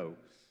again. No.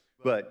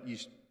 But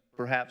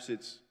perhaps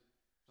it's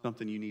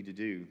something you need to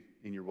do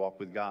in your walk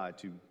with God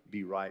to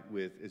be right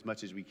with, as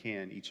much as we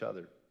can, each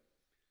other.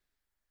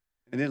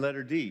 And then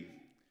letter D,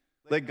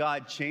 let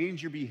God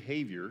change your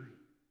behavior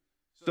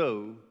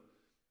so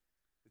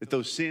that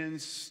those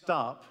sins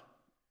stop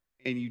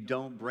and you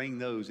don't bring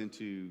those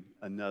into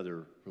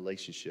another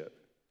relationship.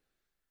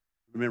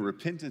 Remember,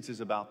 repentance is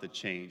about the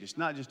change. It's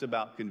not just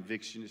about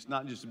conviction. It's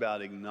not just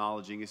about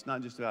acknowledging. It's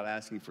not just about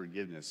asking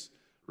forgiveness.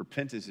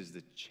 Repentance is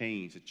the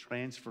change, the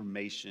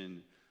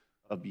transformation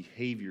of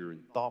behavior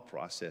and thought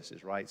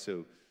processes, right?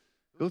 So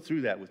go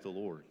through that with the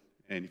Lord.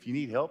 And if you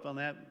need help on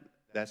that,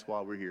 that's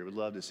why we're here. We'd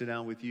love to sit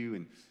down with you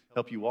and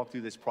help you walk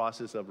through this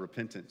process of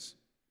repentance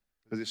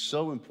because it's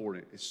so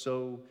important. It's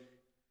so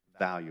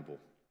valuable.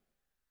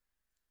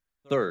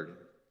 Third,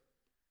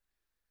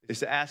 is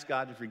to ask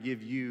God to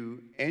forgive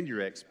you and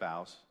your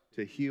ex-spouse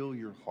to heal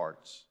your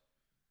hearts.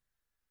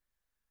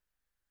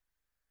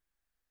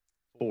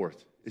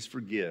 Fourth is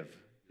forgive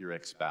your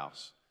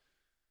ex-spouse.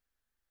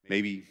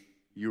 Maybe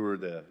you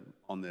were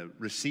on the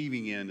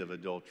receiving end of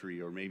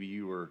adultery, or maybe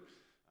you were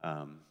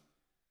a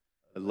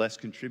less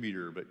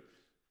contributor,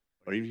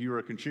 or even if you were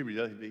a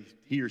contributor,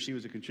 he or she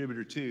was a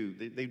contributor too.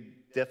 They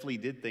definitely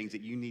did things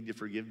that you need to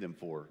forgive them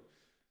for.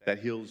 That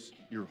heals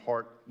your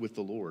heart with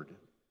the Lord.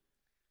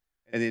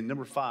 And then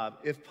number 5,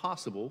 if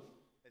possible,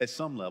 at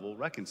some level,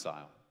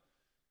 reconcile.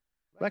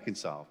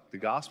 Reconcile. The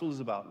gospel is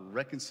about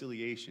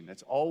reconciliation.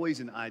 That's always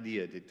an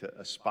idea to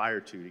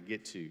aspire to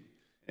get to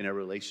in our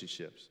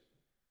relationships.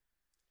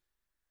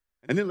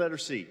 And then letter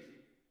C.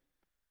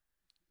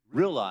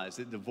 Realize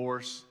that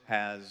divorce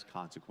has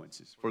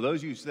consequences. For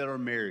those of you that are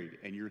married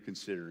and you're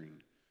considering,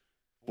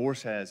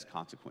 divorce has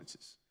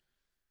consequences.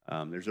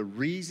 There's a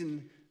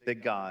reason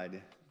that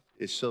God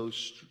is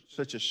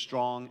such a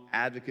strong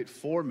advocate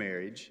for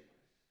marriage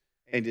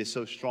and is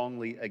so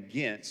strongly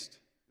against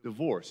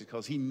divorce,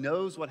 because he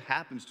knows what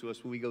happens to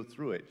us when we go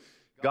through it.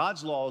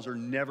 God's laws are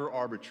never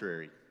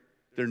arbitrary.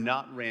 They're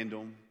not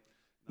random,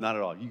 not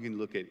at all. You can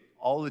look at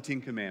all the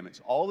 10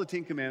 Commandments. All the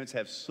 10 Commandments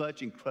have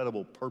such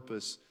incredible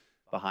purpose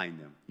behind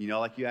them. You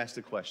know, like you asked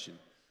the question,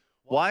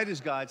 why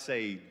does God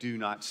say, do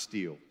not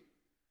steal?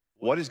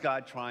 What is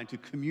God trying to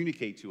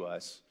communicate to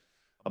us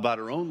about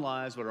our own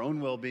lives, about our own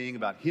well-being,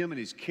 about him and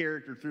his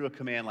character through a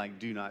command like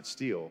do not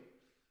steal?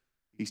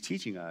 He's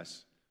teaching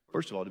us,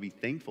 first of all, to be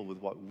thankful with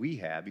what we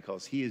have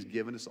because he has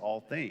given us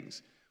all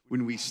things.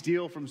 When we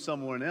steal from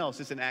someone else,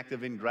 it's an act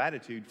of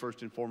ingratitude,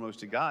 first and foremost,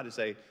 to God to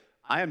say,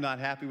 I am not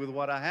happy with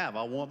what I have.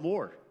 I want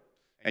more.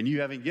 And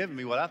you haven't given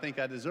me what I think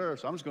I deserve,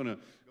 so I'm just going to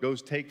go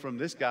take from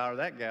this guy or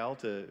that gal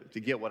to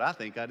get what I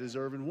think I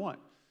deserve and want.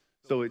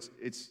 So it's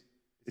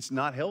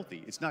not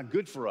healthy. It's not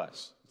good for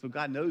us. So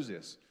God knows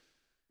this.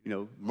 You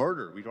know,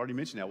 murder, we've already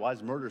mentioned that. Why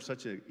is murder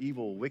such an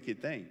evil,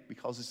 wicked thing?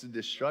 Because it's the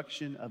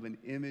destruction of an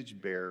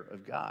image bearer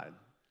of God.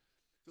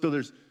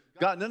 So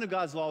none of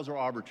God's laws are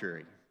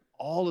arbitrary.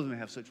 All of them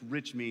have such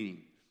rich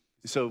meaning.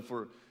 So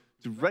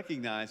to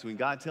recognize when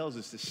God tells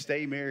us to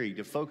stay married,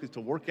 to focus,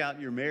 to work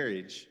out your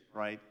marriage,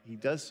 right? He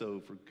does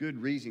so for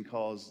good reason,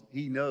 because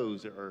he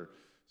knows there are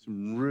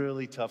some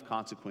really tough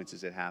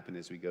consequences that happen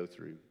as we go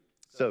through.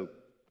 So,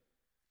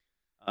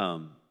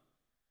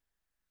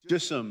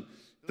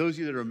 those of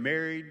you that are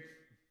married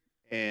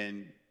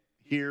and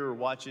here or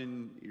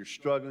watching, you're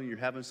struggling, you're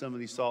having some of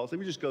these thoughts, let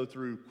me just go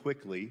through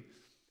quickly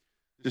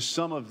just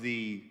some of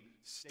the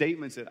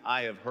statements that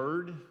I have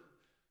heard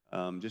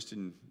just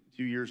in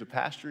 2 years of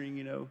pastoring,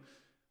 you know,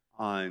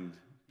 on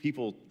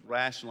people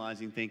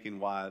rationalizing, thinking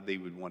why they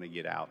would want to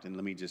get out. And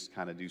let me just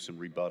kind of do some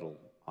rebuttal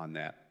on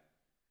that.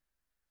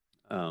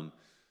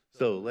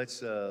 So let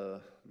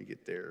me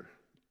get there.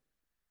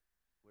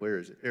 Where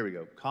is it? There we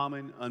go.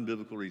 Common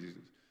unbiblical reasons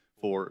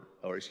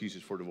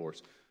excuses for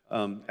divorce.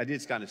 I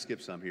did kind of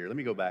skip some here. Let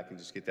me go back and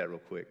just get that real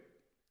quick.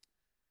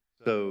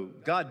 So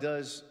God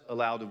does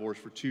allow divorce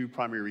for 2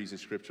 primary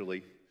reasons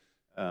scripturally.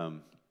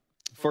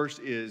 First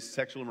is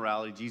sexual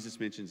immorality. Jesus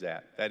mentions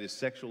that. That is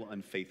sexual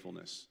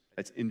unfaithfulness.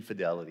 That's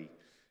infidelity.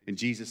 And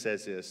Jesus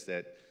says this,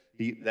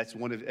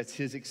 that's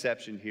his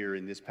exception here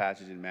in this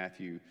passage in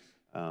Matthew.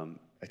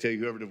 I tell you,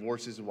 whoever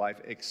divorces a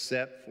wife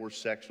except for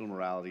sexual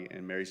immorality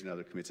and marries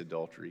another commits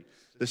adultery.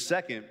 The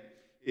second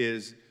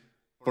is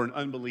for an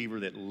unbeliever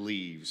that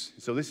leaves.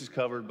 So this is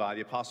covered by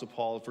the Apostle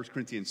Paul in 1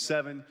 Corinthians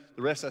 7.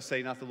 The rest I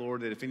say, not the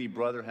Lord, that if any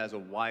brother has a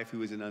wife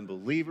who is an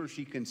unbeliever,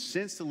 she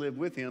consents to live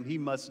with him, he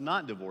must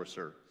not divorce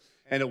her.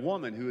 And a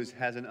woman who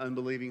has an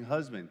unbelieving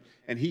husband,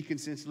 and he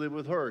consents to live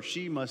with her,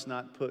 she must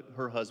not put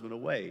her husband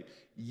away.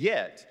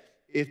 Yet,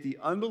 if the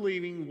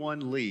unbelieving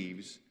one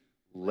leaves,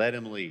 let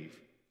him leave.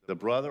 The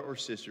brother or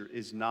sister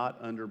is not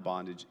under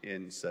bondage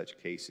in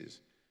such cases,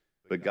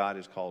 but God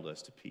has called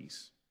us to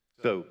peace.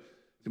 So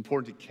it's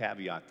important to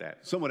caveat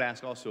that. Some would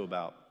ask also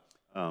about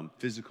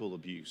physical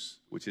abuse,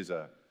 which is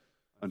an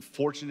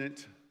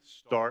unfortunate,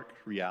 stark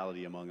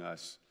reality among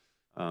us.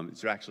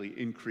 It's actually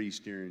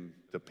increased during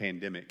the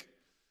pandemic.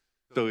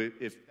 So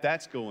if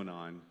that's going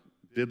on,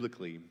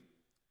 biblically,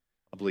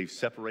 I believe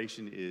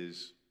separation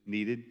is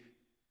needed.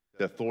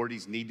 The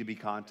authorities need to be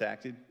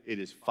contacted. It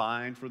is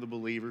fine for the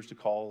believers to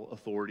call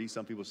authorities.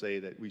 Some people say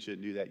that we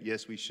shouldn't do that.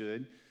 Yes, we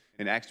should.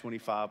 In Acts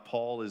 25,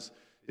 Paul is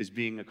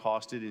being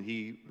accosted, and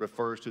he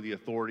refers to the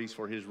authorities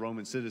for his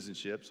Roman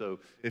citizenship. So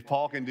if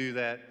Paul can do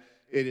that,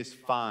 it is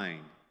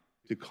fine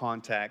to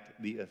contact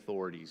the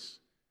authorities.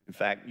 In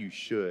fact, you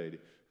should.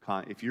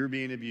 If you're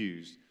being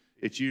abused,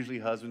 It's usually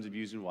husbands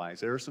abusing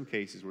wives. There are some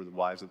cases where the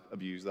wives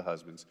abuse the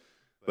husbands.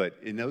 But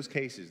in those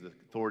cases, the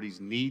authorities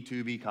need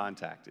to be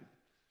contacted.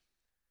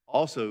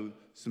 Also,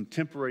 some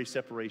temporary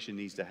separation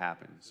needs to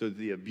happen. So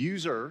the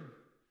abuser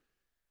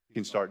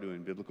can start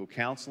doing biblical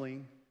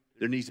counseling.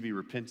 There needs to be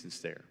repentance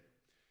there.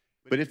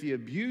 But if the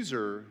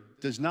abuser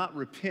does not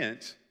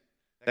repent,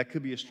 that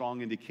could be a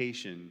strong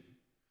indication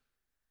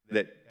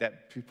that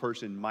that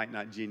person might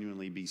not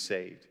genuinely be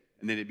saved.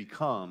 And then it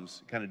kind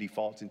of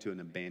defaults into an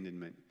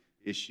abandonment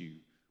issue,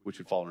 which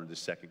would fall under the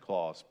second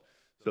clause.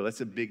 So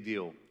that's a big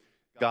deal.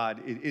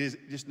 God,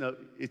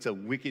 it's a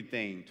wicked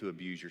thing to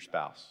abuse your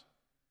spouse.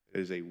 It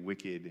is a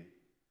wicked,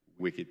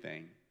 wicked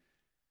thing.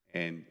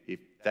 And if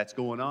that's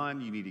going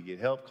on, you need to get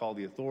help, call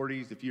the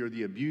authorities. If you're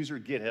the abuser,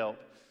 get help.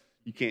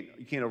 You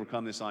can't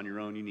overcome this on your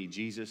own. You need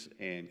Jesus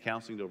and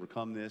counseling to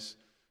overcome this.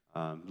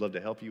 Love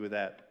to help you with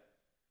that.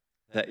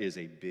 That is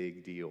a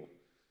big deal.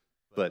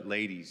 But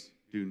ladies,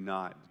 do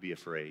not be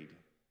afraid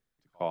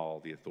to call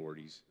the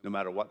authorities. No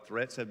matter what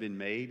threats have been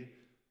made,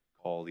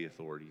 call the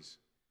authorities.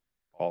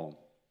 Call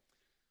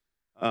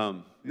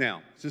them.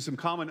 Now, so some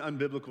common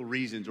unbiblical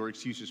reasons or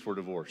excuses for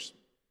divorce.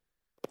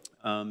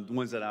 The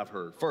ones that I've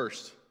heard.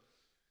 First,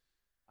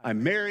 I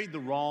married the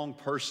wrong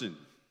person.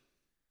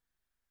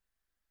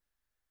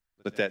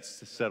 Let that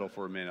settle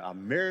for a minute. I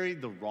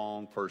married the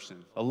wrong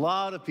person. A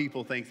lot of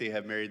people think they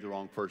have married the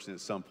wrong person at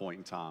some point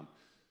in time.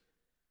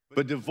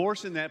 But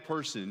divorcing that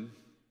person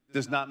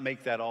does not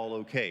make that all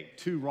okay.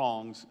 Two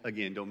wrongs,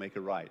 again, don't make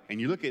it right.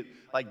 And you look at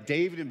like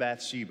David and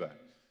Bathsheba.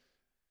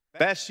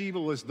 Bathsheba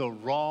was the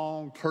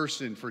wrong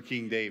person for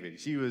King David.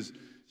 She was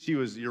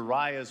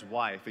Uriah's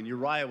wife, and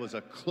Uriah was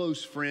a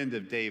close friend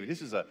of David.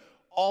 This is an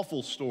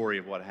awful story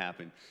of what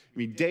happened. I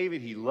mean,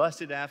 David, he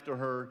lusted after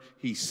her.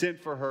 He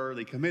sent for her.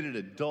 They committed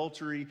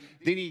adultery.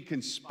 Then he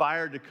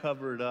conspired to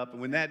cover it up.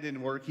 And when that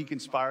didn't work, he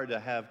conspired to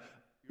have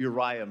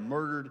Uriah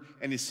murdered.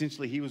 And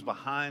essentially, he was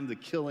behind the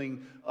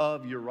killing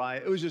of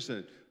Uriah. It was just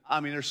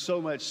there's so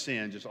much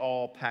sin just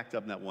all packed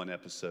up in that one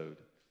episode.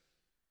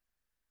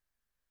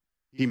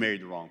 He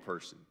married the wrong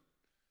person.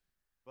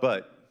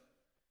 But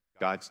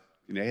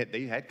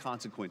they had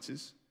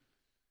consequences.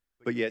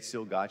 But yet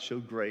still God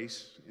showed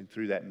grace. And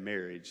through that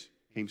marriage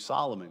came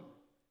Solomon.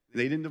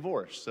 They didn't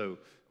divorce, so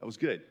that was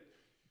good.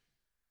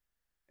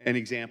 An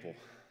example.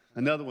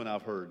 Another one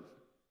I've heard.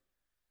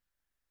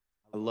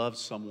 I love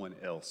someone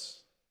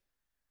else.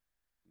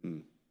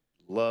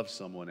 Love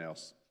someone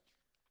else.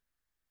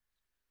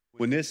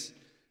 When this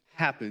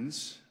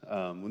happens,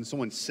 when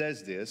someone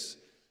says this,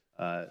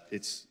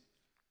 it's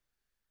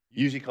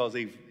usually because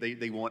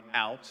they want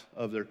out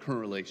of their current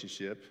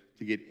relationship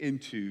to get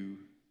into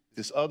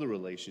this other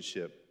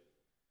relationship.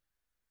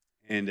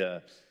 And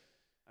I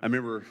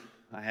remember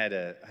I had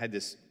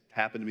this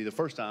happen to me. The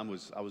first time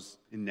I was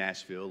in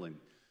Nashville, and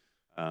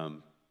there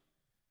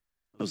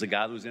was a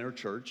guy that was in our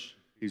church.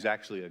 He was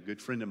actually a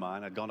good friend of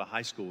mine. I'd gone to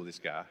high school with this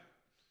guy.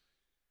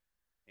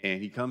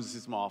 And he comes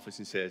into my office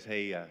and says,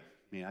 "Hey,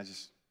 man, I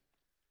just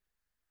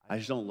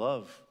don't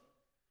love."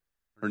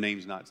 Her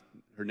name's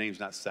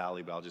not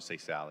Sally, but I'll just say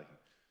Sally.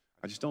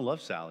 I just don't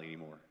love Sally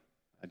anymore.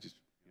 I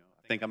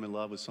think I'm in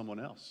love with someone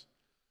else.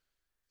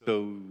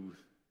 So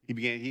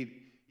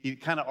he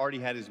kind of already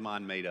had his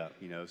mind made up,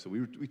 So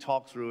we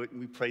talked through it and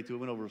we prayed through it,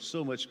 went over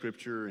so much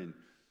scripture, and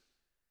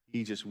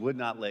he just would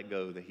not let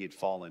go that he had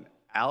fallen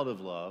out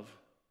of love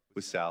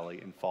with Sally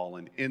and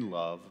fallen in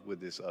love with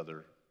this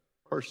other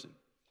person.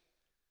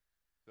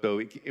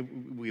 So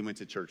we went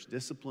to church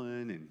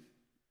discipline, and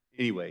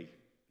anyway,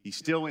 he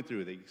still went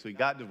through it. So he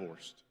got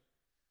divorced.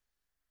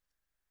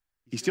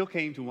 He still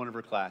came to one of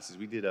our classes.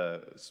 We did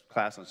a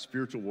class on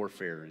spiritual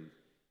warfare,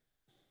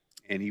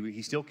 and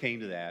he still came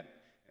to that.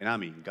 And I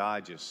mean,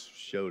 God just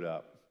showed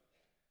up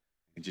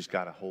and just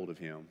got a hold of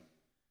him.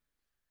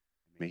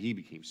 I mean, he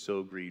became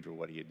so grieved for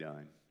what he had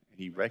done. And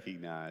he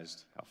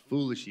recognized how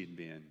foolish he had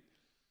been.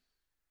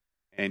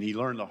 And he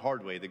learned the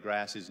hard way, the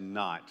grass is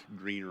not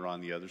greener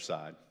on the other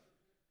side.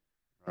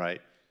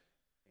 Right?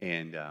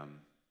 And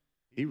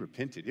he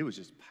repented. It was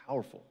just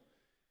powerful.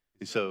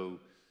 And so,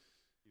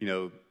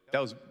 that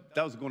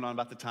was going on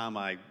about the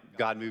time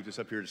God moved us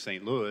up here to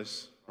St.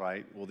 Louis,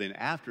 right? Well, then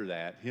after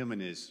that, him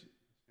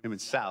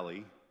and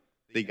Sally,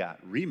 they got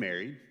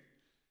remarried,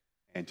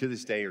 and to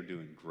this day are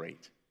doing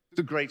great. It's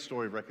a great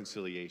story of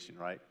reconciliation,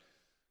 right?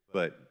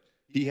 But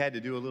he had to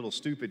do a little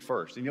stupid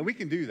first. And, we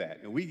can do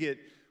that. And we get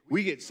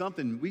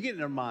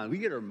in our mind, we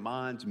get our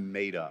minds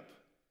made up.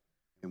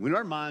 And when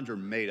our minds are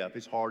made up,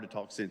 it's hard to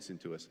talk sense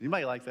into us.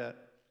 Anybody like that?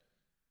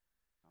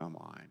 Come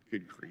on,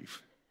 good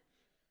grief.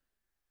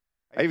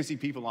 I even see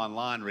people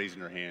online raising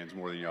their hands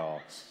more than y'all.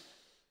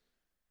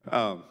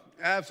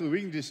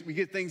 Absolutely, we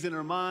get things in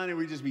our mind, and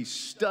we just be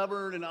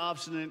stubborn and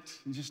obstinate,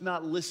 and just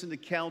not listen to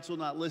counsel,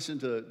 not listen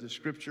to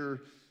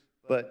Scripture.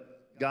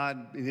 But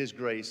God, in His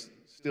grace,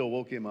 still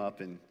woke him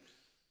up and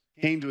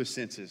came to his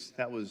senses.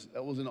 That was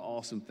an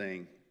awesome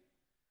thing.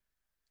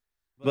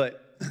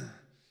 But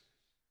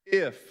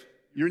if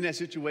you're in that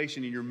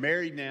situation and you're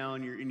married now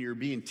and you're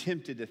being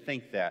tempted to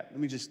think that, let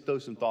me just throw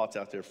some thoughts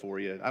out there for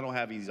you. I don't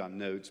have these on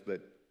notes,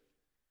 but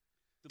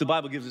The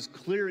Bible gives us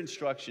clear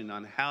instruction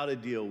on how to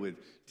deal with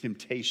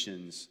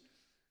temptations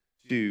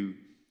to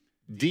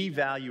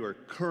devalue our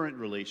current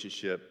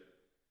relationship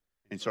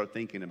and start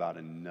thinking about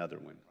another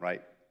one,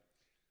 right?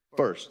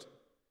 First,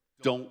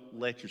 don't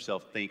let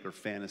yourself think or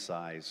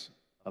fantasize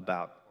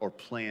about or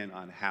plan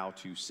on how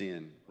to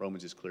sin.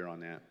 Romans is clear on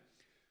that.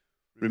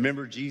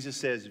 Remember, Jesus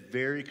says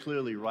very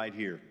clearly right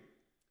here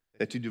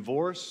that to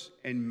divorce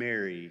and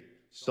marry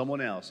someone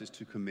else is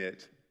to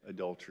commit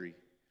adultery.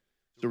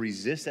 So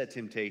resist that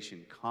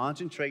temptation.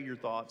 Concentrate your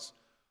thoughts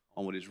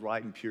on what is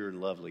right and pure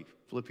and lovely.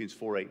 Philippians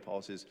 4:8,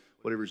 Paul says,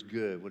 whatever is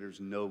good, whatever is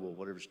noble,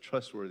 whatever is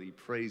trustworthy,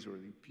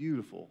 praiseworthy,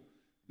 beautiful,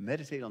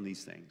 meditate on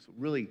these things.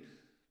 Really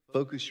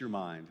focus your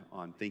mind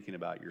on thinking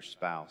about your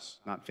spouse,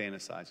 not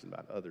fantasizing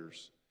about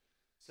others.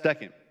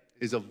 Second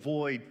is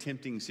avoid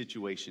tempting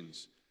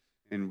situations.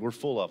 And we're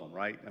full of them,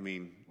 right? I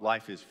mean,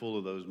 life is full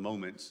of those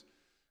moments.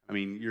 I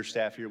mean, your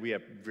staff here, we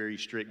have very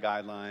strict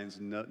guidelines.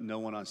 No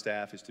one on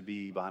staff is to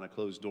be behind a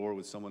closed door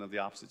with someone of the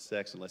opposite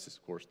sex unless it's,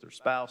 of course, their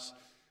spouse.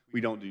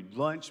 We don't do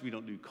lunch. We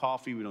don't do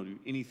coffee. We don't do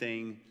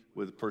anything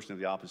with a person of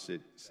the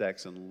opposite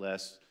sex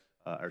unless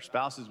our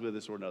spouse is with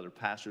us or another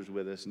pastor is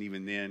with us. And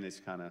even then, it's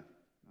kind of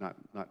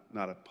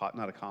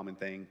not a common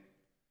thing.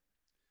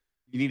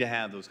 You need to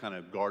have those kind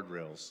of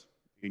guardrails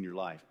in your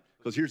life.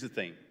 Because here's the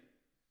thing.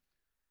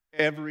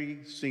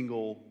 Every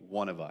single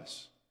one of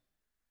us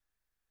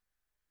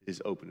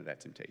is open to that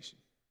temptation.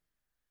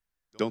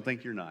 Don't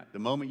think you're not. The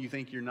moment you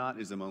think you're not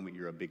is the moment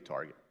you're a big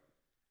target.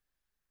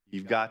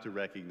 You've got to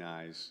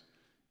recognize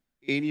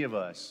any of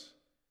us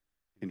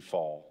can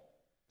fall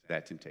to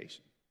that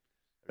temptation.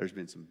 There's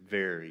been some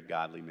very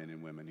godly men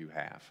and women who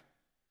have.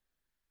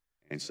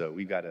 And so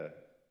we've got to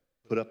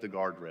put up the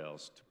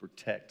guardrails to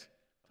protect,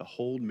 to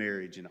hold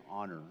marriage in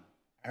honor,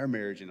 our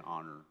marriage in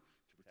honor,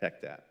 to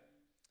protect that.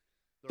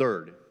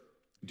 Third,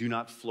 do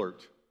not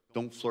flirt.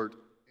 Don't flirt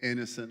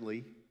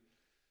innocently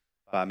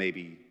by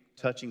maybe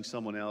touching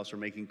someone else or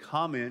making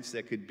comments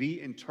that could be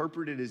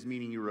interpreted as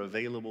meaning you're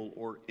available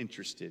or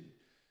interested.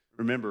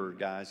 Remember,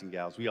 guys and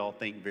gals, we all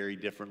think very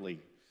differently.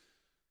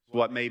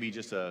 What may be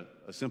just a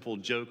simple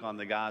joke on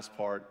the guy's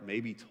part may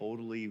be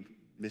totally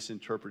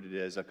misinterpreted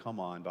as a come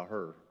on by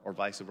her or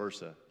vice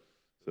versa.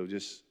 So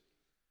just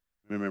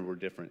remember we're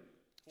different.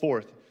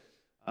 Fourth,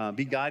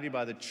 be guided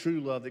by the true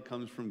love that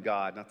comes from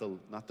God,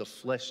 not the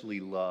fleshly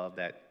love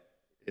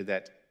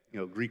that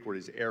Greek word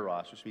is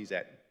eros, which means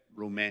that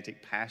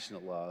romantic,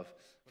 passionate love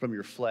from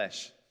your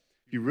flesh.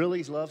 If you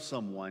really love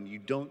someone, you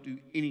don't do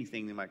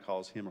anything that might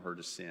cause him or her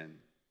to sin.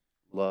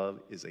 Love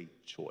is a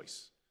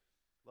choice.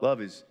 Love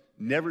is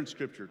never in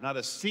Scripture, not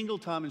a single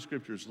time in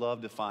Scripture is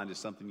love defined as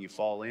something you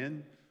fall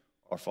in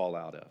or fall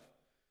out of.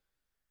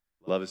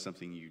 Love is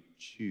something you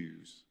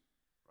choose,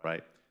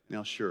 right?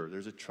 Now, sure,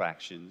 there's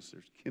attractions,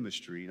 there's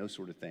chemistry, those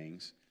sort of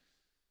things.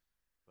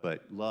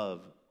 But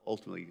love,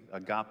 ultimately,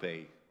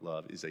 agape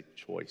love is a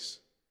choice.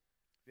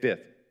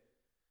 Fifth,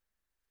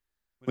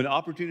 when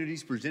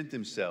opportunities present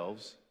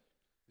themselves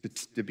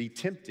to be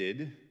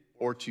tempted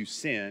or to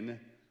sin,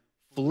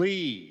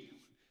 flee.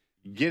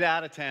 Get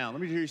out of town.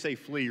 Let me hear you say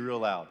flee real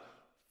loud.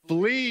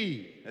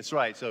 Flee. That's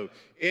right. So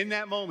in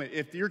that moment,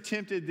 if you're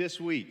tempted this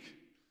week,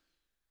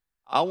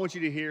 I want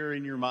you to hear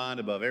in your mind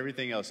above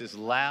everything else this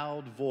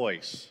loud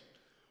voice.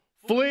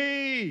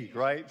 Flee,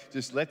 right?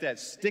 Just let that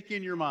stick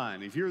in your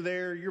mind. If you're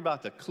there, you're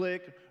about to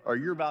click, or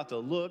you're about to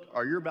look,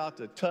 or you're about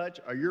to touch,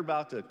 or you're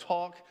about to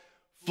talk,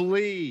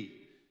 flee.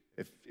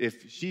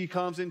 If she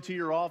comes into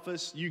your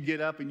office, you get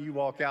up and you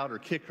walk out or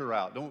kick her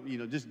out.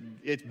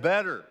 It's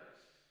better.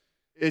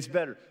 It's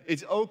better.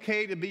 It's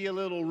okay to be a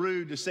little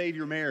rude to save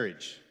your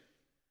marriage.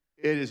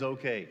 It is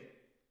okay.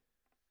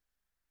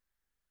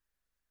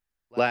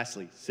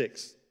 Lastly,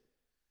 6,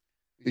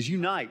 is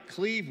unite,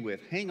 cleave with,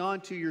 hang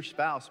on to your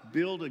spouse,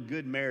 build a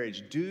good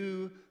marriage,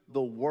 do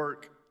the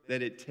work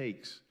that it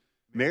takes.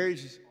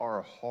 Marriages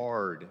are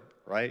hard,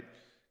 right?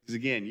 Because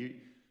again,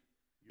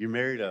 you're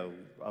married a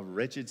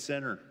wretched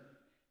sinner,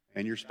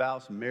 and your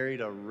spouse married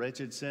a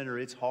wretched sinner.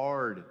 It's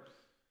hard.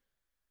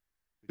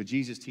 But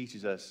Jesus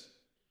teaches us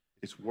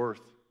it's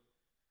worth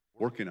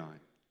working on.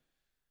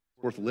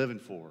 It's worth living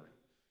for.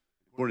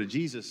 According to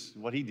Jesus,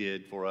 what he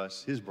did for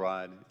us, his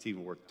bride, it's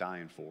even worth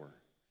dying for.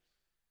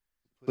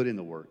 Put in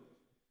the work.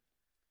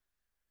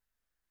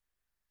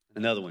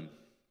 Another one.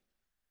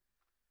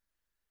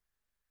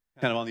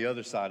 Kind of on the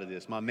other side of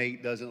this. My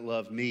mate doesn't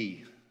love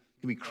me. It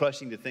can be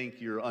crushing to think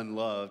you're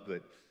unloved,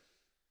 but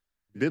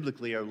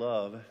biblically, our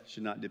love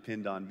should not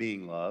depend on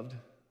being loved,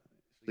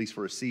 at least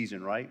for a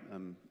season, right?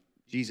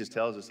 Jesus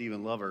tells us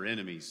even love our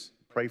enemies.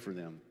 Pray for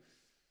them.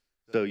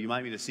 So you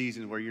might be in a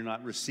season where you're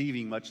not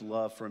receiving much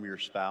love from your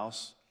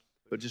spouse,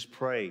 but just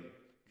pray.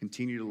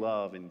 Continue to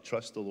love and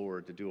trust the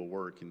Lord to do a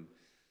work and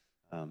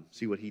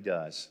see what he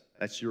does.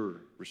 That's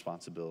your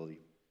responsibility.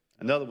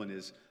 Another one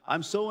is,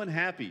 I'm so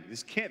unhappy.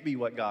 This can't be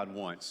what God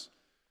wants.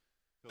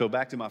 So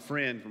back to my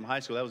friend from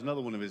high school, that was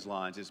another one of his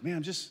lines is,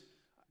 man,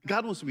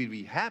 God wants me to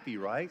be happy,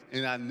 right?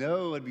 And I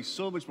know I'd be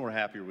so much more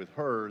happier with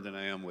her than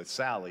I am with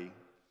Sally.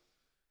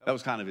 That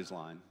was kind of his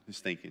line, his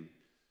thinking.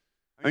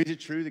 I mean, is it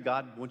true that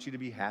God wants you to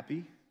be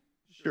happy?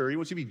 Sure, he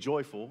wants you to be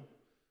joyful,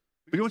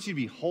 but he wants you to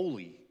be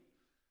holy.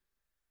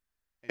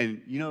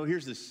 And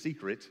here's the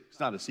secret. It's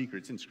not a secret,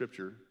 it's in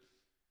Scripture,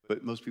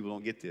 but most people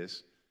don't get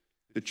this.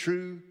 The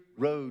true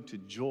road to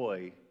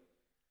joy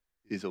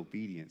is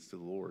obedience to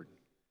the Lord,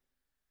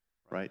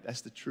 right?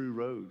 That's the true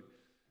road.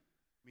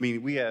 I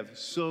mean, we have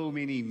so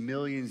many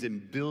millions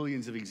and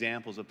billions of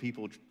examples of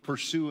people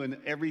pursuing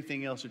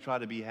everything else to try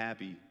to be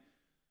happy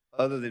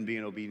other than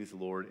being obedient to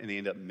the Lord, and they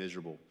end up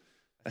miserable.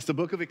 That's the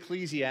book of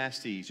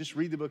Ecclesiastes. Just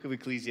read the book of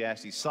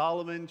Ecclesiastes.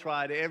 Solomon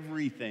tried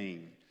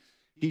everything.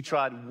 He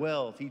tried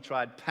wealth. He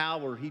tried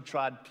power. He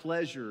tried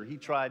pleasure. He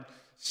tried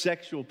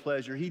sexual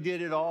pleasure. He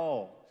did it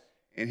all.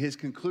 And his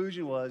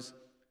conclusion was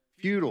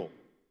futile,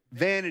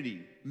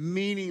 vanity,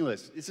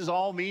 meaningless. This is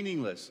all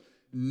meaningless.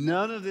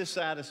 None of this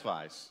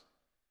satisfies.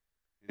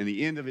 And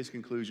the end of his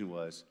conclusion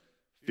was,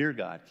 fear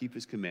God, keep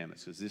his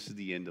commandments, because this is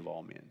the end of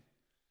all men.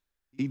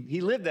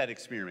 He lived that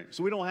experiment,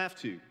 so we don't have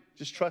to.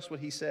 Just trust what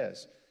he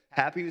says.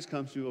 Happiness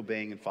comes through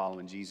obeying and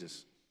following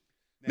Jesus.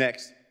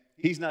 Next,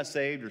 he's not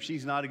saved or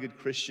she's not a good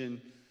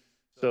Christian,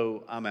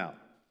 so I'm out.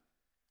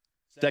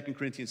 2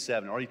 Corinthians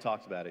 7, I already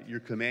talked about it. You're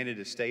commanded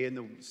to stay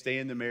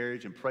in the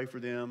marriage and pray for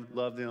them,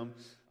 love them,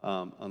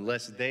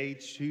 unless they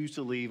choose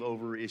to leave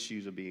over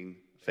issues of being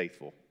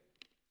faithful.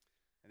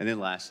 And then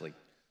lastly,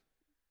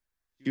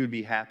 you would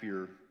be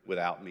happier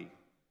without me.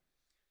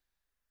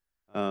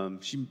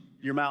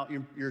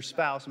 Your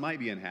spouse might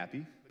be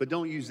unhappy, but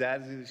don't use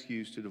that as an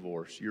excuse to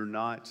divorce. You're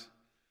not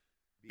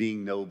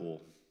being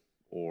noble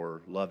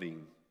or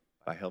loving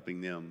by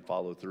helping them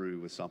follow through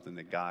with something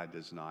that God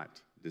does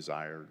not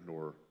desire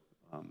nor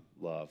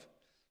love.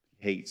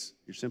 He hates.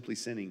 You're simply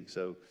sinning.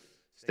 So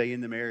stay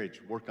in the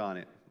marriage. Work on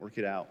it. Work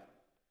it out.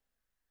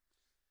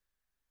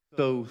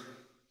 So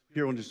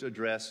here I want to just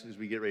address as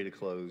we get ready to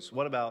close.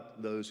 What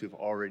about those who have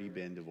already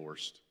been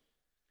divorced?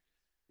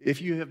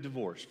 If you have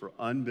divorced for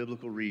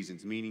unbiblical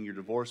reasons, meaning your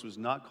divorce was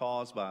not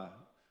caused by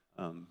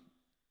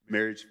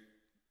marriage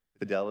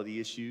fidelity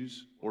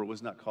issues, or it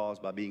was not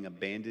caused by being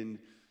abandoned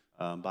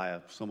by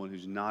someone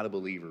who's not a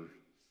believer,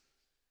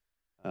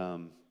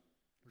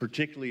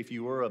 particularly if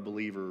you were a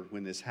believer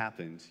when this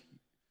happened,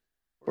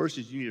 first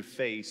is you need to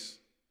face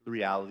the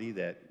reality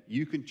that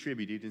you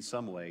contributed in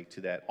some way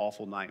to that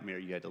awful nightmare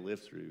you had to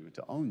live through,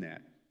 to own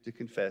that, to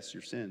confess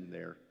your sin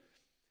there.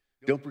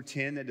 Don't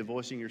pretend that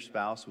divorcing your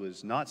spouse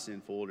was not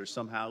sinful or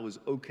somehow was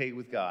okay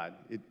with God.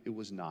 It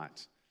was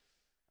not.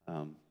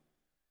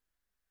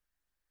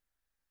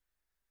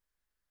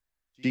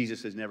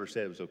 Jesus has never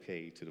said it was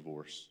okay to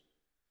divorce.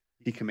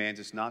 He commands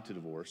us not to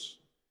divorce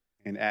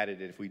and added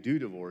that if we do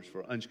divorce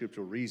for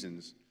unscriptural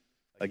reasons,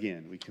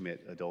 again, we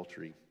commit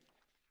adultery.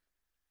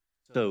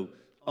 So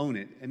own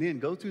it and then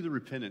go through the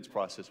repentance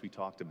process we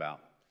talked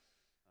about.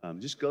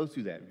 Just go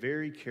through that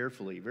very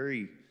carefully,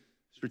 very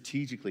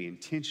strategically,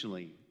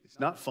 intentionally. It's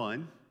not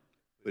fun,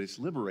 but it's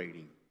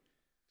liberating.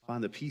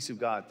 Find the peace of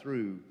God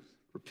through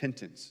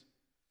repentance.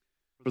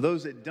 For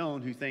those that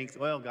don't, who think,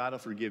 well, God will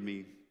forgive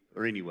me,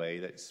 or anyway,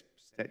 that's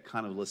that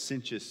kind of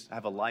licentious,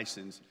 have a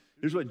license.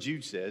 Here's what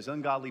Jude says: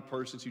 ungodly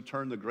persons who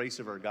turn the grace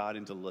of our God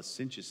into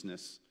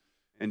licentiousness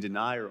and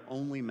deny our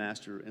only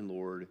Master and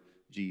Lord,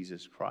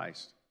 Jesus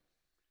Christ.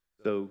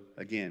 So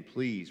again,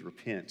 please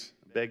repent.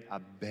 I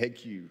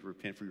beg you to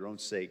repent for your own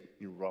sake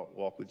in your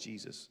walk with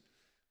Jesus.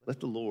 Let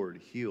the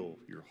Lord heal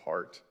your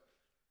heart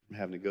from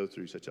having to go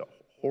through such a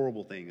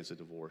horrible thing as a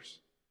divorce.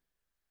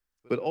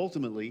 But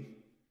ultimately,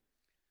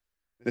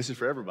 this is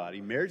for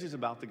everybody, marriage is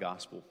about the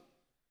gospel.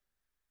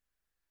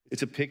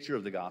 It's a picture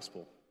of the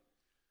gospel.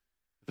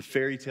 The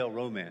fairy tale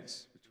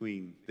romance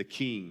between the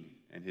king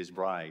and his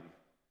bride.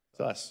 It's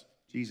us.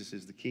 Jesus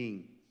is the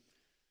king.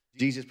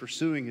 Jesus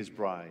pursuing his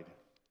bride.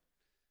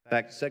 In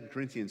fact, 2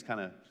 Corinthians kind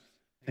of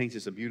paints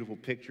us a beautiful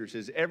picture. It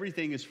says,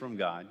 everything is from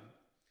God,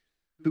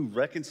 who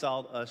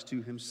reconciled us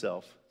to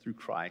himself through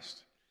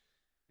Christ,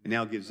 and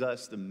now gives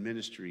us the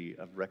ministry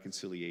of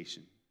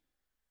reconciliation.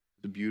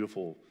 The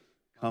beautiful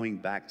coming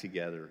back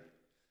together.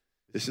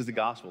 This is the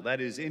gospel. That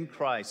is, in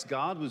Christ,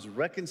 God was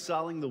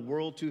reconciling the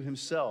world to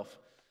himself,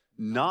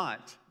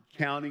 not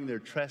counting their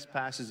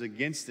trespasses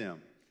against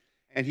them.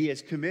 And he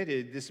has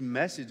committed this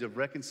message of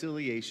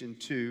reconciliation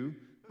to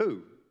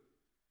who?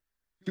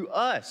 To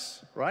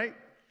us, right?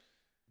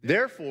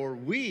 Therefore,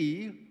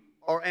 we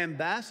are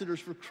ambassadors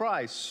for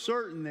Christ,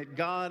 certain that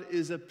God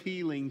is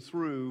appealing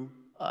through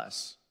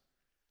us.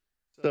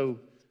 So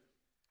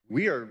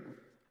we are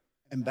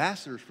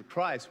ambassadors for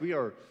Christ. We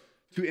are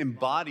to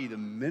embody the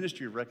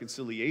ministry of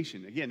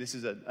reconciliation. Again, this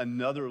is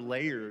another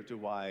layer to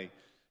why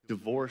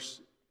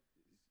divorce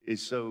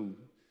is so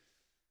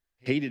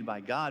hated by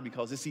God,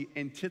 because it's the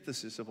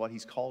antithesis of what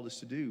he's called us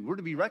to do. We're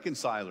to be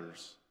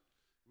reconcilers.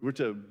 We're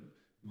to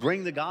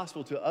bring the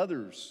gospel to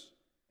others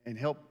and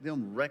help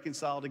them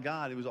reconcile to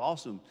God. It was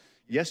awesome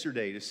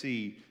yesterday to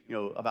see,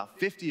 about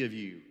 50 of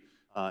you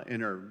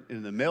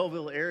in the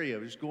Melville area,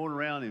 just going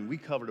around, and we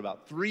covered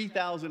about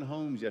 3,000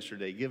 homes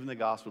yesterday, giving the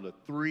gospel to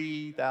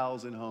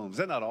 3,000 homes. Is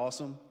that not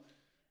awesome?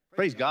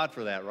 Praise God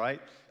for that,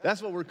 right?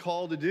 That's what we're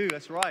called to do.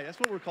 That's right. That's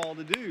what we're called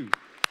to do.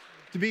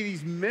 To be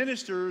these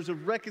ministers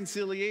of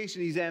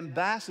reconciliation, these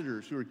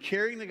ambassadors who are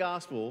carrying the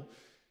gospel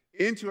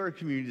into our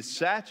community to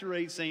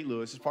saturate St.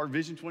 Louis. As part of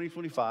Vision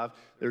 2025,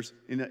 there's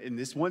in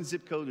this one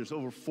zip code, there's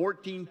over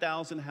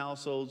 14,000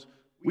 households.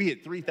 We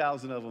hit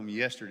 3,000 of them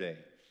yesterday,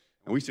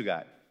 and we still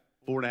got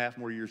 4.5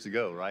 more years to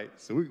go, right?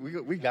 So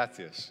we got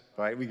this,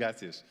 right? We got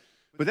this.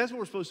 But that's what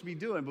we're supposed to be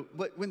doing.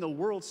 But when the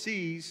world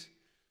sees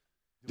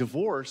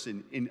divorce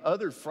and in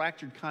other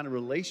fractured kind of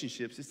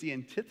relationships, it's the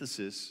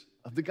antithesis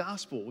of the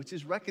gospel, which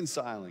is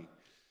reconciling.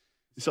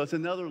 So it's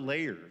another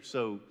layer.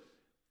 So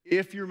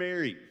if you're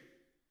married,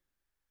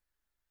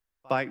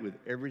 fight with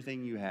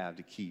everything you have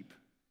to keep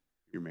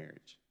your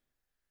marriage.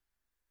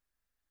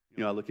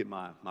 You know, I look at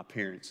my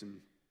parents, and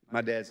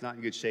my dad's not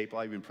in good shape.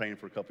 I've been praying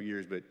for a couple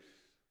years, but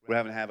we're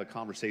having to have a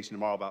conversation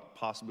tomorrow about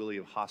possibility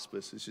of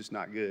hospice. It's just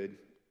not good.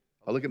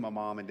 I look at my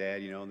mom and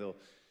dad, you know, and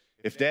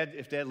if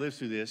dad lives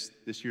through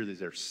this year, is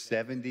their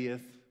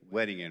 70th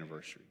wedding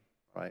anniversary,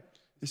 right?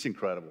 It's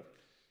incredible.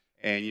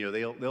 And, you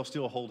know, they'll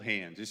still hold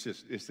hands.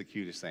 It's the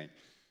cutest thing.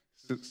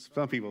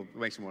 Some people, it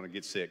makes them want to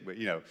get sick, but,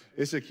 you know,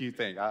 it's a cute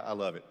thing. I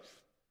love it.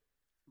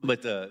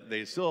 But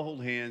they still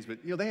hold hands.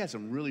 But, you know, they had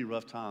some really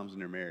rough times in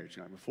their marriage.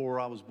 You know, before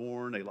I was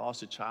born, they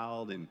lost a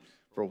child. And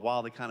for a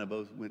while, they kind of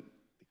both went,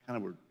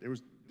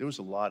 there was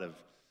a lot of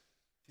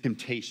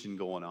temptation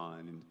going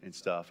on and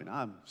stuff. And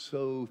I'm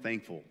so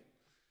thankful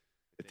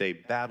that they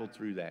battled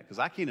through that. Because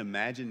I can't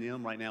imagine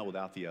them right now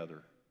without the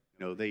other.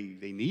 You know,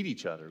 they need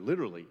each other,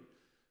 literally.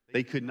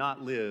 They could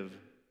not live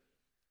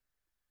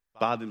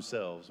by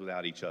themselves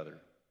without each other.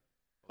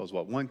 Because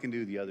what one can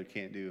do, the other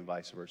can't do, and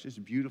vice versa. It's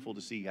beautiful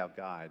to see how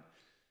God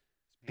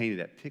painted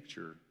that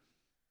picture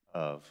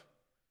of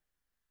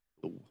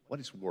what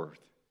it's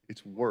worth.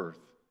 It's worth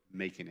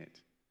making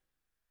it.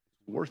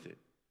 It's worth it.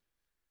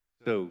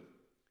 So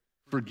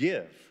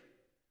forgive,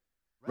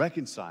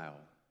 reconcile,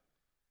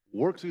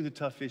 work through the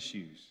tough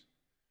issues.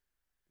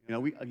 You know,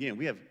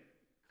 we have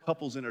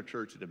couples in our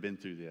church that have been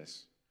through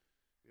this.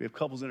 We have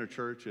couples in our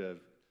church who have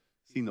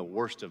seen the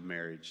worst of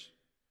marriage,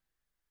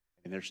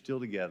 and they're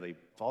still together. They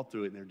fought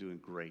through it, and they're doing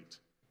great.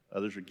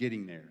 Others are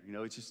getting there. You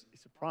know, it's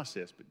a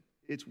process, but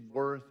it's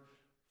worth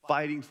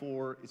fighting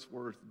for. It's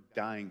worth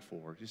dying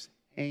for. Just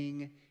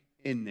hang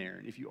in there.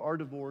 And if you are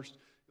divorced,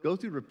 go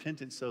through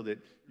repentance so that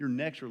your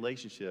next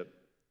relationship,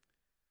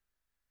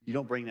 you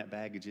don't bring that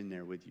baggage in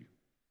there with you.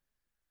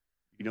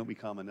 You don't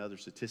become another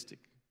statistic.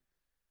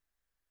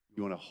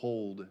 You want to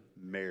hold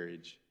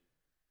marriage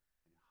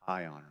in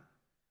high honor.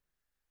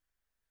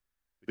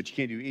 But you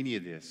can't do any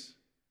of this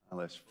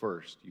unless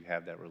first you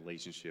have that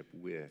relationship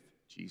with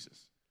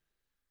Jesus.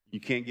 You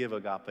can't give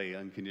agape,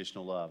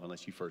 unconditional love,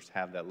 unless you first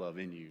have that love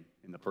in you,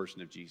 in the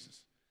person of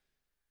Jesus.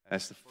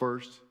 That's the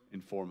first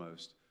and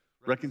foremost.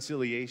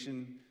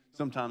 Reconciliation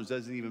sometimes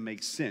doesn't even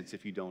make sense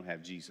if you don't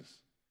have Jesus.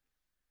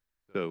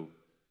 So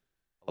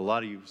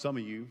some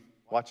of you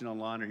watching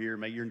online or here,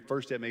 maybe your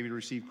first step maybe to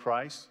receive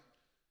Christ,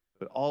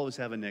 but all of us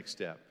have a next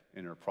step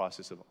in our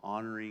process of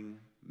honoring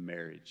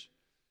marriage.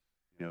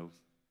 You know,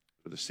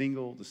 for the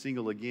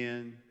single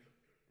again,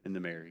 and the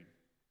married.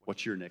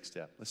 What's your next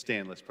step? Let's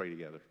stand, let's pray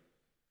together.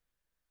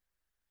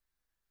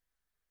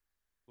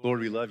 Lord,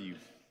 we love you.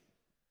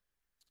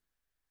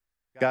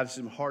 God, it's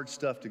some hard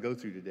stuff to go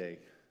through today.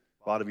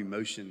 A lot of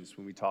emotions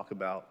when we talk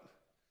about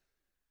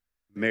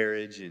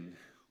marriage, and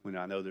when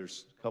I know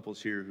there's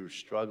couples here who are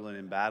struggling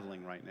and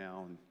battling right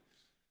now. And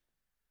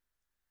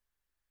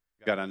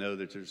God, I know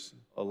that there's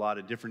a lot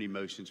of different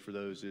emotions for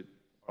those that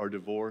are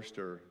divorced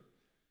or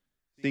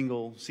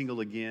single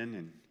again,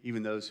 and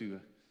even those who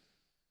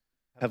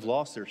have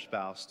lost their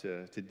spouse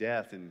to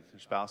death, and their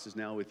spouse is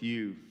now with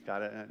you.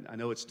 God, I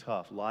know it's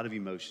tough, a lot of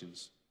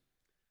emotions.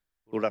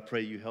 Lord, I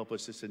pray you help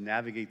us just to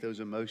navigate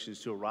those emotions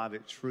to arrive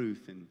at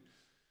truth, and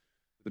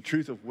the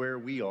truth of where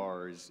we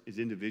are as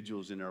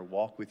individuals in our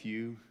walk with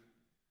you.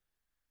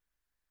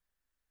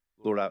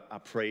 Lord, I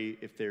pray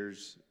if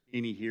there's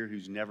any here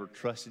who's never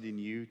trusted in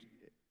you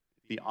at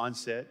the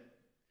onset,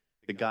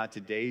 that God,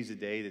 today is the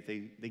day that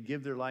they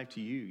give their life to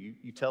you.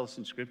 You tell us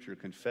in Scripture,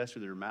 confess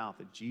with their mouth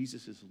that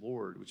Jesus is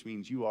Lord, which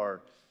means you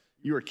are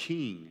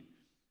King.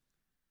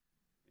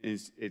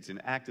 It's an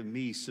act of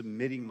me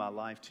submitting my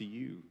life to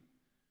you.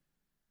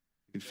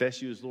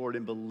 Confess you as Lord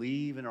and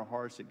believe in our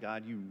hearts that,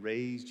 God, you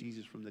raised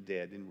Jesus from the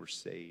dead and we're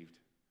saved.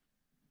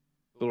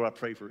 Lord, I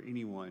pray for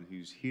anyone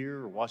who's here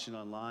or watching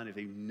online, if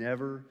they've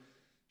never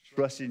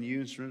trusted in you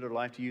and surrendered their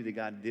life to you, that,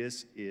 God,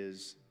 this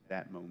is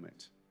that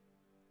moment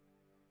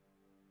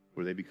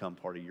where they become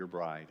part of your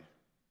bride.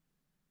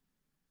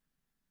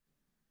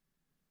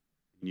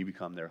 And you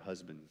become their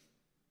husband.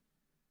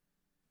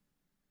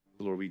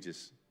 Lord, we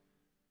just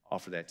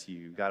offer that to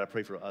you. God, I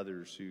pray for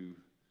others who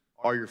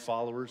are your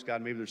followers.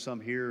 God, maybe there's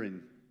some here,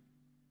 and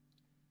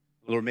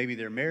Lord, maybe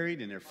they're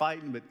married and they're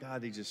fighting, but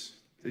God, they just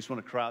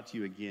want to cry out to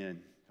you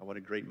again. God, what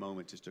a great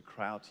moment just to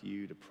cry out to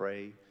you, to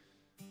pray.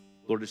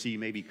 Lord, to see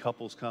maybe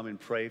couples come and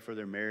pray for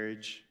their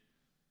marriage.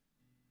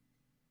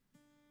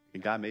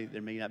 And God,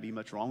 there may not be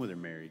much wrong with their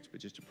marriage, but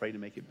just to pray to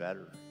make it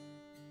better.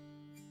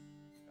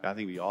 I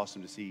think it'd be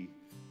awesome to see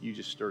you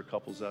just stir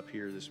couples up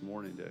here this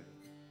morning to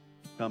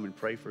come and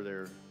pray for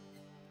their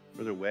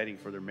wedding,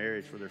 for their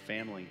marriage, for their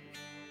family.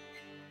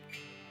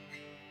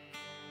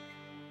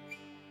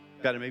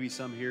 God, and maybe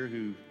some here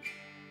who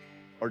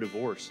are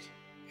divorced.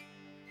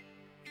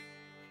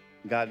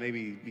 God,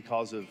 maybe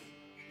because of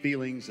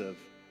feelings of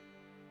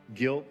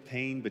guilt,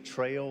 pain,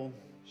 betrayal,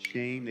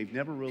 shame, they've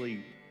never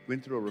really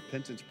went through a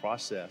repentance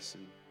process.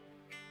 And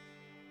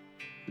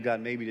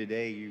God, maybe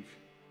today you've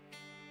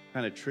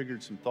kind of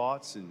triggered some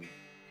thoughts and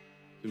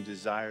some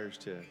desires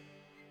to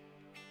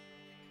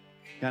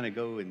kind of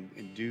go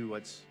and do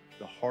what's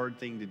the hard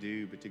thing to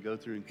do, but to go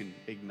through and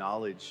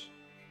acknowledge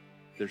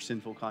their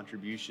sinful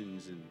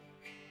contributions and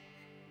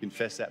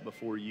confess that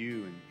before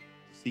you and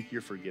seek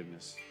your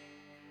forgiveness.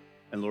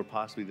 And Lord,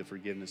 possibly the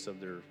forgiveness of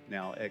their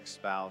now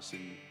ex-spouse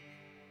and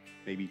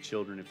maybe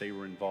children if they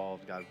were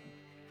involved. God,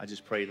 I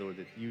just pray, Lord,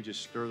 that you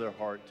just stir their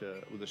heart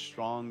with a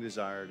strong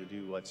desire to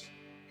do what's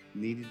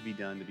needed to be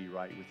done to be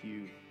right with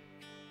you.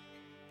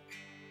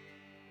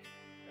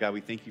 God,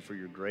 we thank you for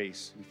your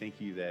grace. We thank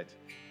you that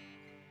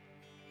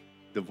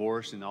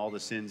divorce and all the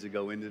sins that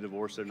go into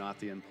divorce are not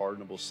the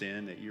unpardonable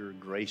sin, that you're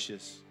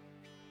gracious.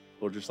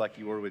 Lord, just like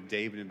you were with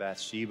David and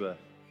Bathsheba,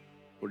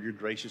 Lord, you're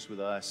gracious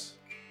with us.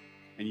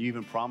 And you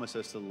even promise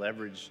us to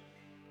leverage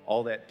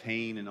all that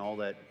pain and all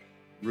that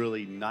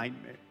really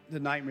the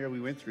nightmare we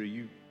went through.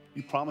 You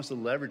promised to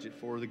leverage it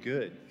for the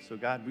good. So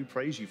God, we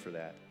praise you for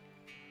that.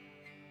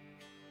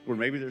 Or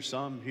maybe there's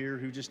some here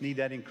who just need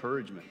that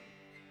encouragement.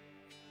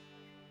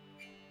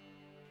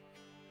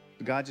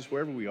 But God, just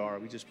wherever we are,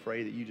 we just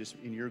pray that you just,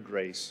 in your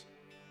grace,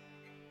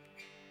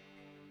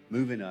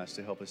 move in us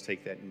to help us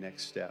take that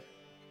next step.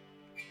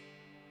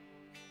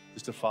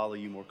 Just to follow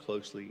you more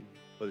closely,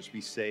 whether it's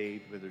be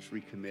saved, whether it's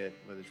recommit,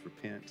 whether it's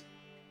repent.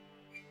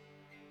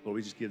 Lord,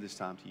 we just give this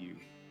time to you.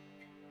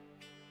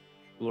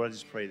 Lord, I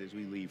just pray that as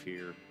we leave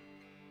here,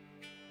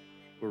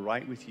 we're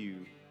right with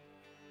you,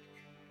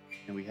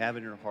 and we have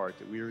in our heart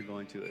that we are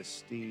going to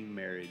esteem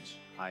marriage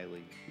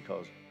highly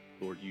because,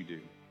 Lord, you do.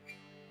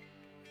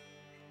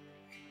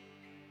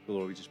 So,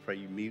 Lord, we just pray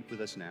you meet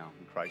with us now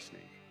in Christ's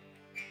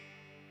name.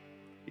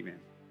 Amen.